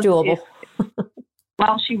 That's doable.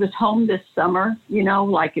 While she was home this summer,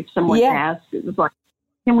 like if someone asked, it was like,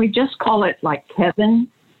 can we just call it like Kevin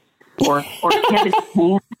or Kevin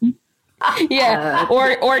Can? Yeah,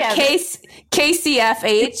 or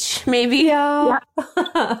KCFH maybe. Yeah.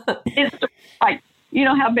 It's like,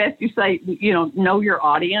 how best you say, know your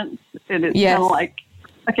audience, and it's kind of like,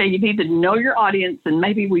 okay, you need to know your audience, and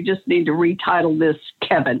maybe we just need to retitle this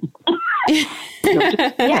Kevin.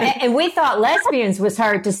 Yeah, and we thought lesbians was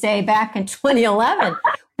hard to say back in 2011.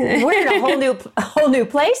 We're in a whole new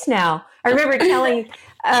place now. I remember telling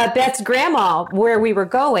Beth's grandma where we were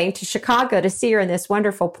going to Chicago to see her in this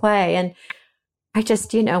wonderful play, and I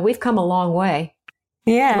just, we've come a long way.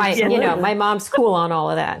 Yeah, my mom's cool on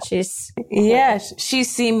all of that. She's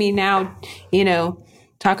seen me now,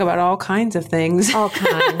 talk about all kinds of things. All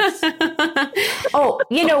kinds. Oh,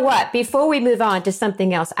 you know what? Before we move on to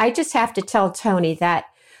something else, I just have to tell Tony that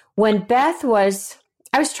when Beth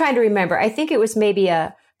I was trying to remember, I think it was maybe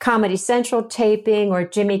a Comedy Central taping or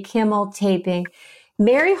Jimmy Kimmel taping.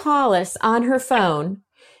 Mary Hollis on her phone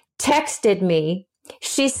texted me.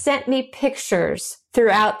 She sent me pictures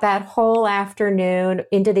throughout that whole afternoon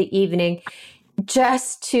into the evening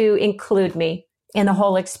just to include me in the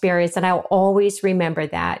whole experience. And I'll always remember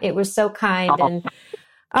that. It was so kind.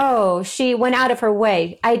 And she went out of her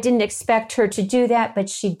way. I didn't expect her to do that, but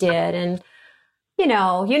she did. And, you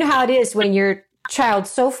know how it is when your child's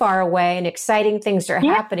so far away and exciting things are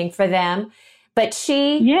happening for them. But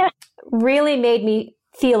she really made me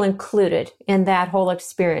feel included in that whole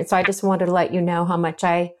experience. So I just wanted to let you know how much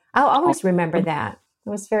I'll always remember that. It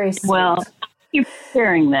was very sweet. Well, thank you for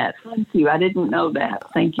sharing that. Thank you. I didn't know that.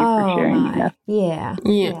 Thank you for sharing that. Yeah.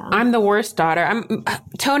 I'm the worst daughter.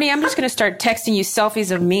 Tony, I'm just going to start texting you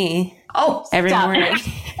selfies of me every morning.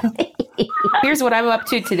 Here's what I'm up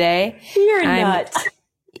to today. You're nuts.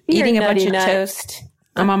 Eating a bunch of toast.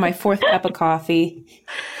 I'm on my 4th cup of coffee.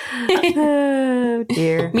 Oh,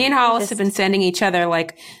 dear. Me and Hollis have been sending each other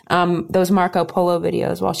like those Marco Polo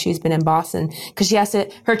videos while she's been in Boston, because she has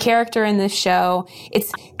her character in this show.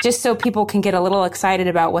 It's just so people can get a little excited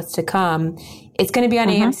about what's to come. It's going to be on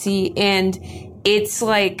AMC, and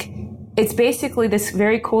it's basically this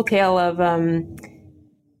very cool tale of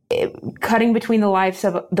cutting between the lives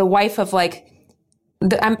of the wife of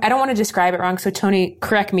I don't want to describe it wrong, so Tony,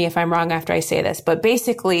 correct me if I'm wrong after I say this, but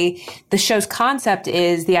basically the show's concept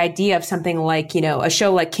is the idea of something like, a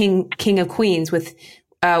show like King of Queens with,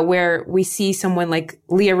 where we see someone like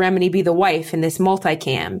Leah Remini be the wife in this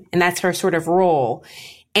multicam, and that's her sort of role.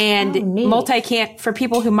 And multicam, for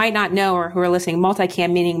people who might not know or who are listening,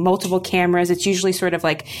 multicam meaning multiple cameras. It's usually sort of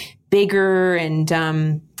like bigger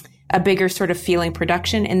and, a bigger sort of feeling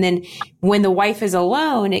production. And then when the wife is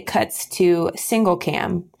alone, it cuts to single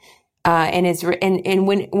cam. And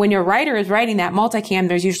when your writer is writing that multicam,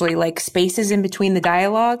 there's usually like spaces in between the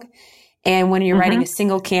dialogue. And when you're writing a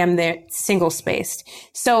single cam, they're single spaced.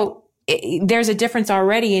 So there's a difference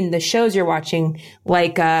already in the shows you're watching,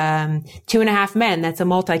 like, 2.5 Men. That's a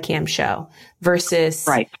multicam show versus,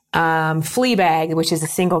 Fleabag, which is a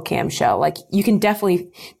single cam show. Like you can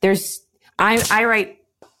definitely, I write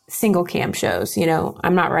single cam shows,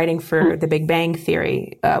 I'm not writing for The Big Bang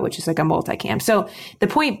Theory, which is like a multicam. So the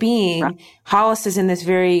point being, Hollis is in this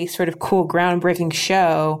very sort of cool, groundbreaking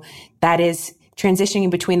show that is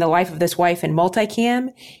transitioning between the life of this wife in multicam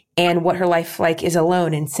and what her life like is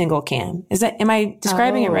alone in single cam. Am I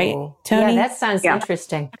describing it right, Tony? Yeah, that sounds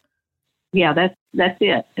interesting. Yeah, that's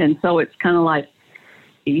it. And so it's kind of like,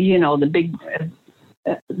 the big,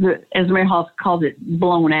 as Mary Hollis calls it,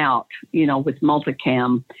 blown out, with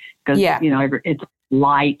multicam, because, it's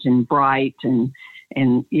light and bright and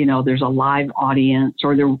there's a live audience,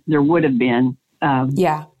 or there would have been,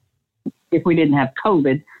 if we didn't have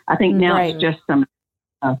COVID. I think now it's just some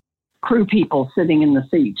crew people sitting in the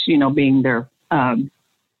seats, being their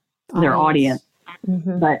audience,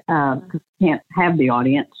 but can't have the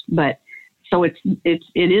audience. But so it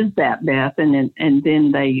is that, Beth, and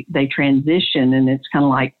then they transition, and it's kind of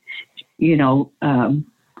like, the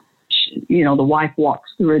wife walks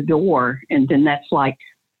through a door, and then that's like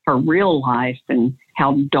her real life and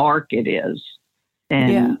how dark it is,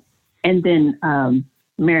 and then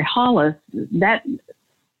Mary Hollis,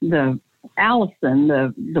 the Allison,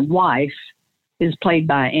 the wife, is played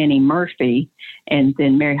by Annie Murphy, and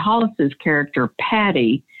then Mary Hollis's character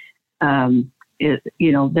Patty, they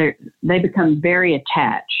become very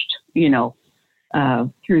attached,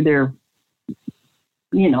 through their,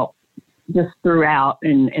 just throughout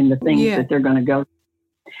and the things that they're going to go.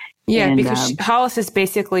 Yeah, and, because Hollis is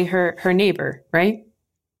basically her neighbor, right?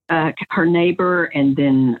 Her neighbor, and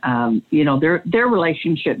then their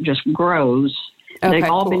relationship just grows. Okay, they've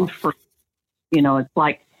all cool. been it's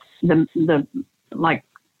like the like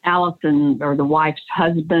Allison, or the wife's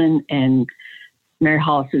husband, and Mary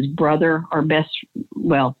Hollis's brother are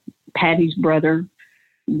Patty's brother.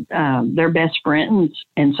 They're best friends,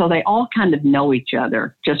 and so they all kind of know each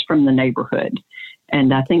other just from the neighborhood.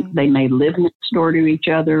 And I think they may live next door to each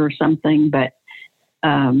other or something, but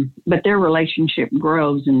their relationship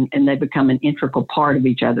grows, and they become an integral part of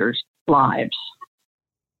each other's lives.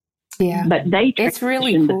 Yeah, but it's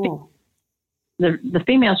really cool. The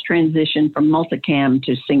females transition from multicam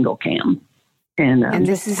to single cam, and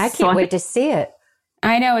this is I can't wait to see it.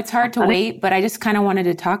 I know it's hard to wait, but I just kind of wanted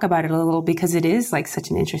to talk about it a little because it is like such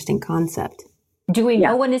an interesting concept. Do we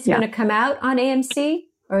know when it's going to come out on AMC?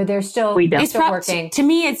 Or they're still, working? To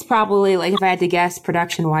me, it's probably, like, if I had to guess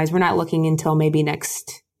production-wise, we're not looking until maybe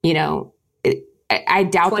next, I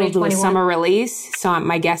doubt they'll do a summer release. So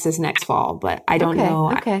my guess is next fall, but I don't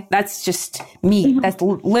know. Okay. That's just me. That's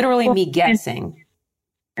literally me guessing.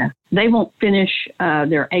 Yeah. They won't finish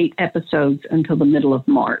their 8 episodes until the middle of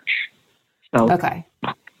March. So. Okay.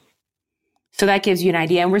 So that gives you an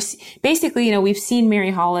idea. And we're basically, we've seen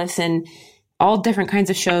Mary Hollis and all different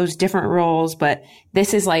kinds of shows, different roles, but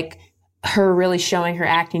this is like her really showing her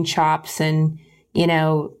acting chops, and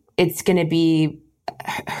it's going to be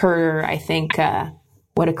her, I think,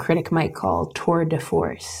 what a critic might call tour de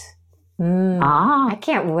force. I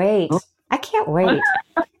can't wait.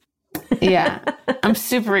 Yeah, I'm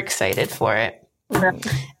super excited for it.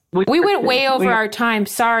 We went way over our time.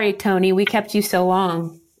 Sorry, Tony, we kept you so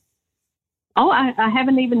long. Oh, I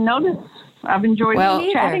haven't even noticed. I've enjoyed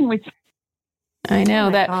chatting with you. I know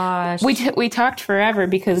that we talked forever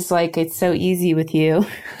because it's so easy with you.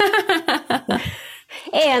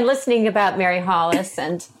 And listening about Mary Hollis,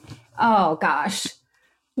 and both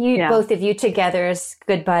of you together as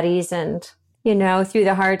good buddies, and through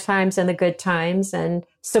the hard times and the good times, and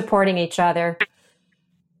supporting each other.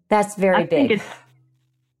 That's very big.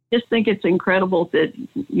 Just think it's incredible that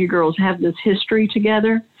you girls have this history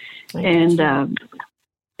together, and I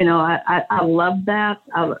love that.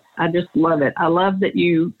 I just love it. I love that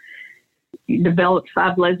you developed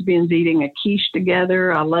 5 lesbians eating a quiche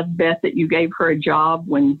together. I love, Beth, that you gave her a job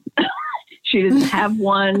when she didn't have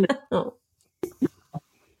one.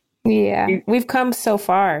 Yeah, we've come so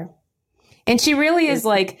far. And she really is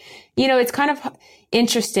it's kind of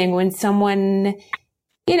interesting when someone,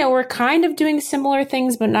 we're kind of doing similar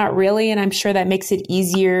things, but not really. And I'm sure that makes it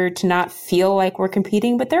easier to not feel like we're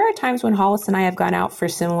competing. But there are times when Hollis and I have gone out for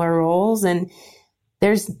similar roles, and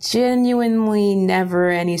there's genuinely never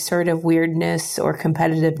any sort of weirdness or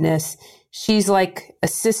competitiveness. She's like a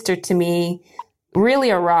sister to me, really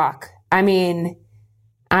a rock. I mean,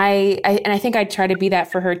 I think I try to be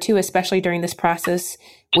that for her too, especially during this process,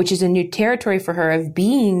 which is a new territory for her of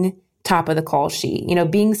being top of the call sheet,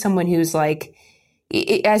 being someone who's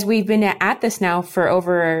as we've been at this now for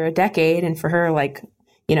over a decade, and for her,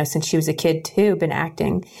 since she was a kid too, been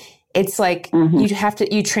acting, it's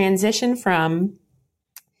you transition from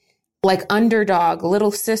underdog,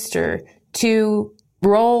 little sister, to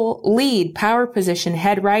role lead, power position,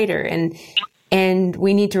 head writer. And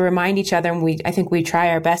we need to remind each other, and I think we try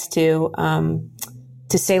our best to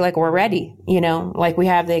say we're ready, we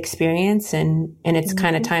have the experience, and it's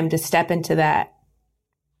kind of time to step into that.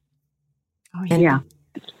 Oh,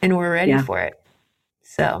 and we're ready for it.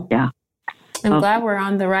 So I'm glad we're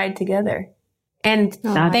on the ride together. And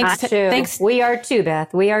thanks. We are too,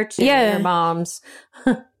 Beth. We are too. Yeah. Your moms.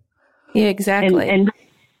 Yeah, exactly. And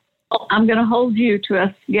I'm going to hold you to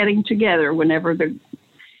us getting together whenever Tony,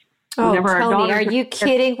 our daughters are you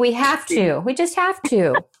kidding? We have to. We just have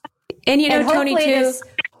to. And Tony, too. This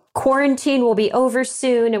quarantine will be over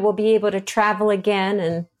soon and we'll be able to travel again.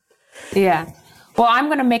 And yeah. Well, I'm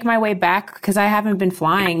going to make my way back because I haven't been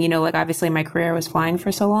flying. Obviously my career was flying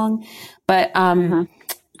for so long. But I'm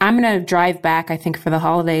going to drive back, I think, for the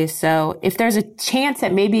holidays. So if there's a chance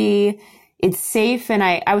that maybe it's safe, and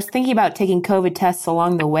I was thinking about taking COVID tests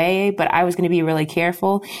along the way, but I was going to be really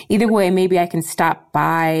careful. Either way, maybe I can stop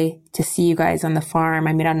by to see you guys on the farm.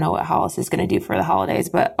 I mean, I don't know what Hollis is going to do for the holidays,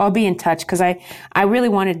 but I'll be in touch because I really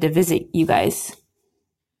wanted to visit you guys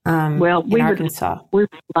in Arkansas. We would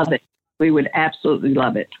love it. We would absolutely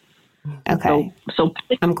love it. Okay. So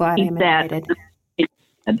I'm glad I'm invited.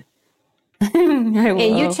 And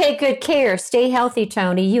you take good care. Stay healthy,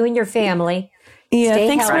 Tony. You and your family. Yeah, Stay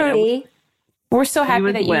thanks healthy. We're so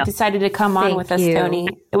happy that you decided to come on with us, Tony.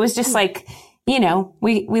 It was just we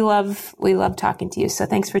love talking to you. So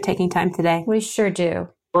thanks for taking time today. We sure do.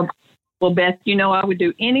 Well, Beth, I would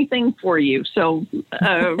do anything for you. So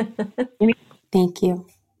thank you.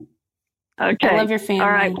 Okay. I love your family.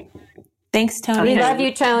 All right. Thanks, Tony. We love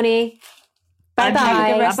you, Tony. Bye-bye. Have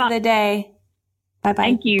a good rest of the day. Bye-bye.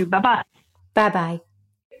 Thank you. Bye-bye. Bye-bye.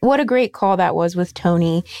 What a great call that was with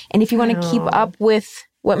Tony. And if you want to keep up with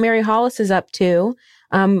what Mary Hollis is up to,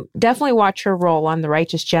 definitely watch her role on The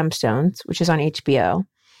Righteous Gemstones, which is on HBO.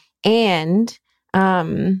 And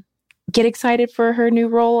get excited for her new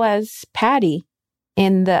role as Patty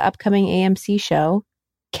in the upcoming AMC show,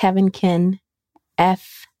 Kevin Can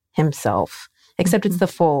F himself. Except it's the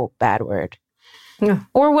full bad word. Yeah.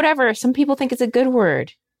 Or whatever. Some people think it's a good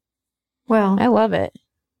word. Well, I love it.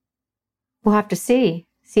 We'll have to see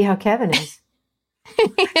how Kevin is.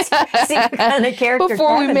 See what kind of character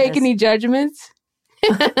before Kevin we make is. any judgments.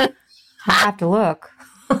 I have to look.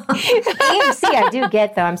 AMC I do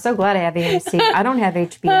get, though. I'm so glad I have AMC. I don't have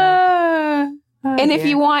HBO. And if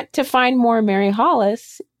you want to find more Mary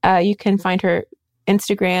Hollis, you can find her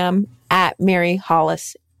Instagram at Mary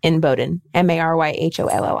Hollis Inboden,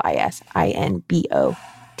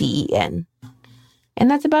 MaryHollisinBoden. And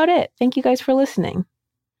that's about it. Thank you guys for listening.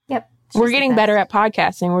 Yep. We're getting better at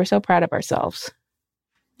podcasting. We're so proud of ourselves.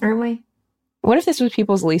 Aren't we? What if this was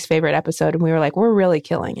people's least favorite episode and we were like, we're really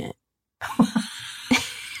killing it?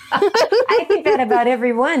 I think that about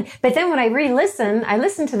everyone. But then when I listen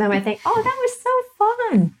to them, I think, oh, that was so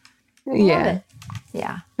fun. Yeah.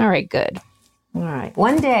 Yeah. All right, good. All right.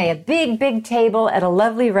 One day, a big, big table at a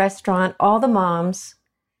lovely restaurant, all the moms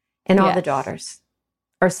and all the daughters.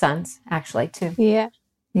 Or sons, actually, too. Yeah.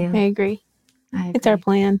 I agree. It's our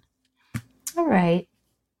plan. All right.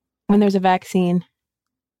 When there's a vaccine.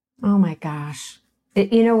 Oh, my gosh.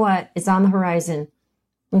 You know what? It's on the horizon.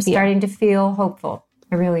 I'm starting to feel hopeful.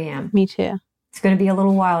 I really am. Me too. It's going to be a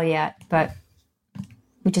little while yet, but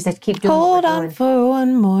we just have to keep doing Hold what we're on doing. for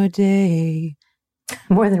one more day.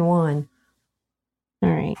 More than one. All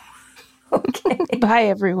right. Okay. Bye,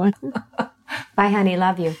 everyone. Bye, honey.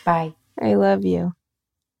 Love you. Bye. I love you.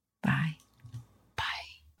 Bye.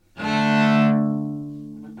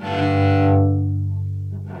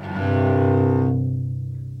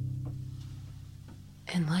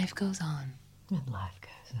 And life goes on. And life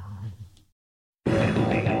goes on.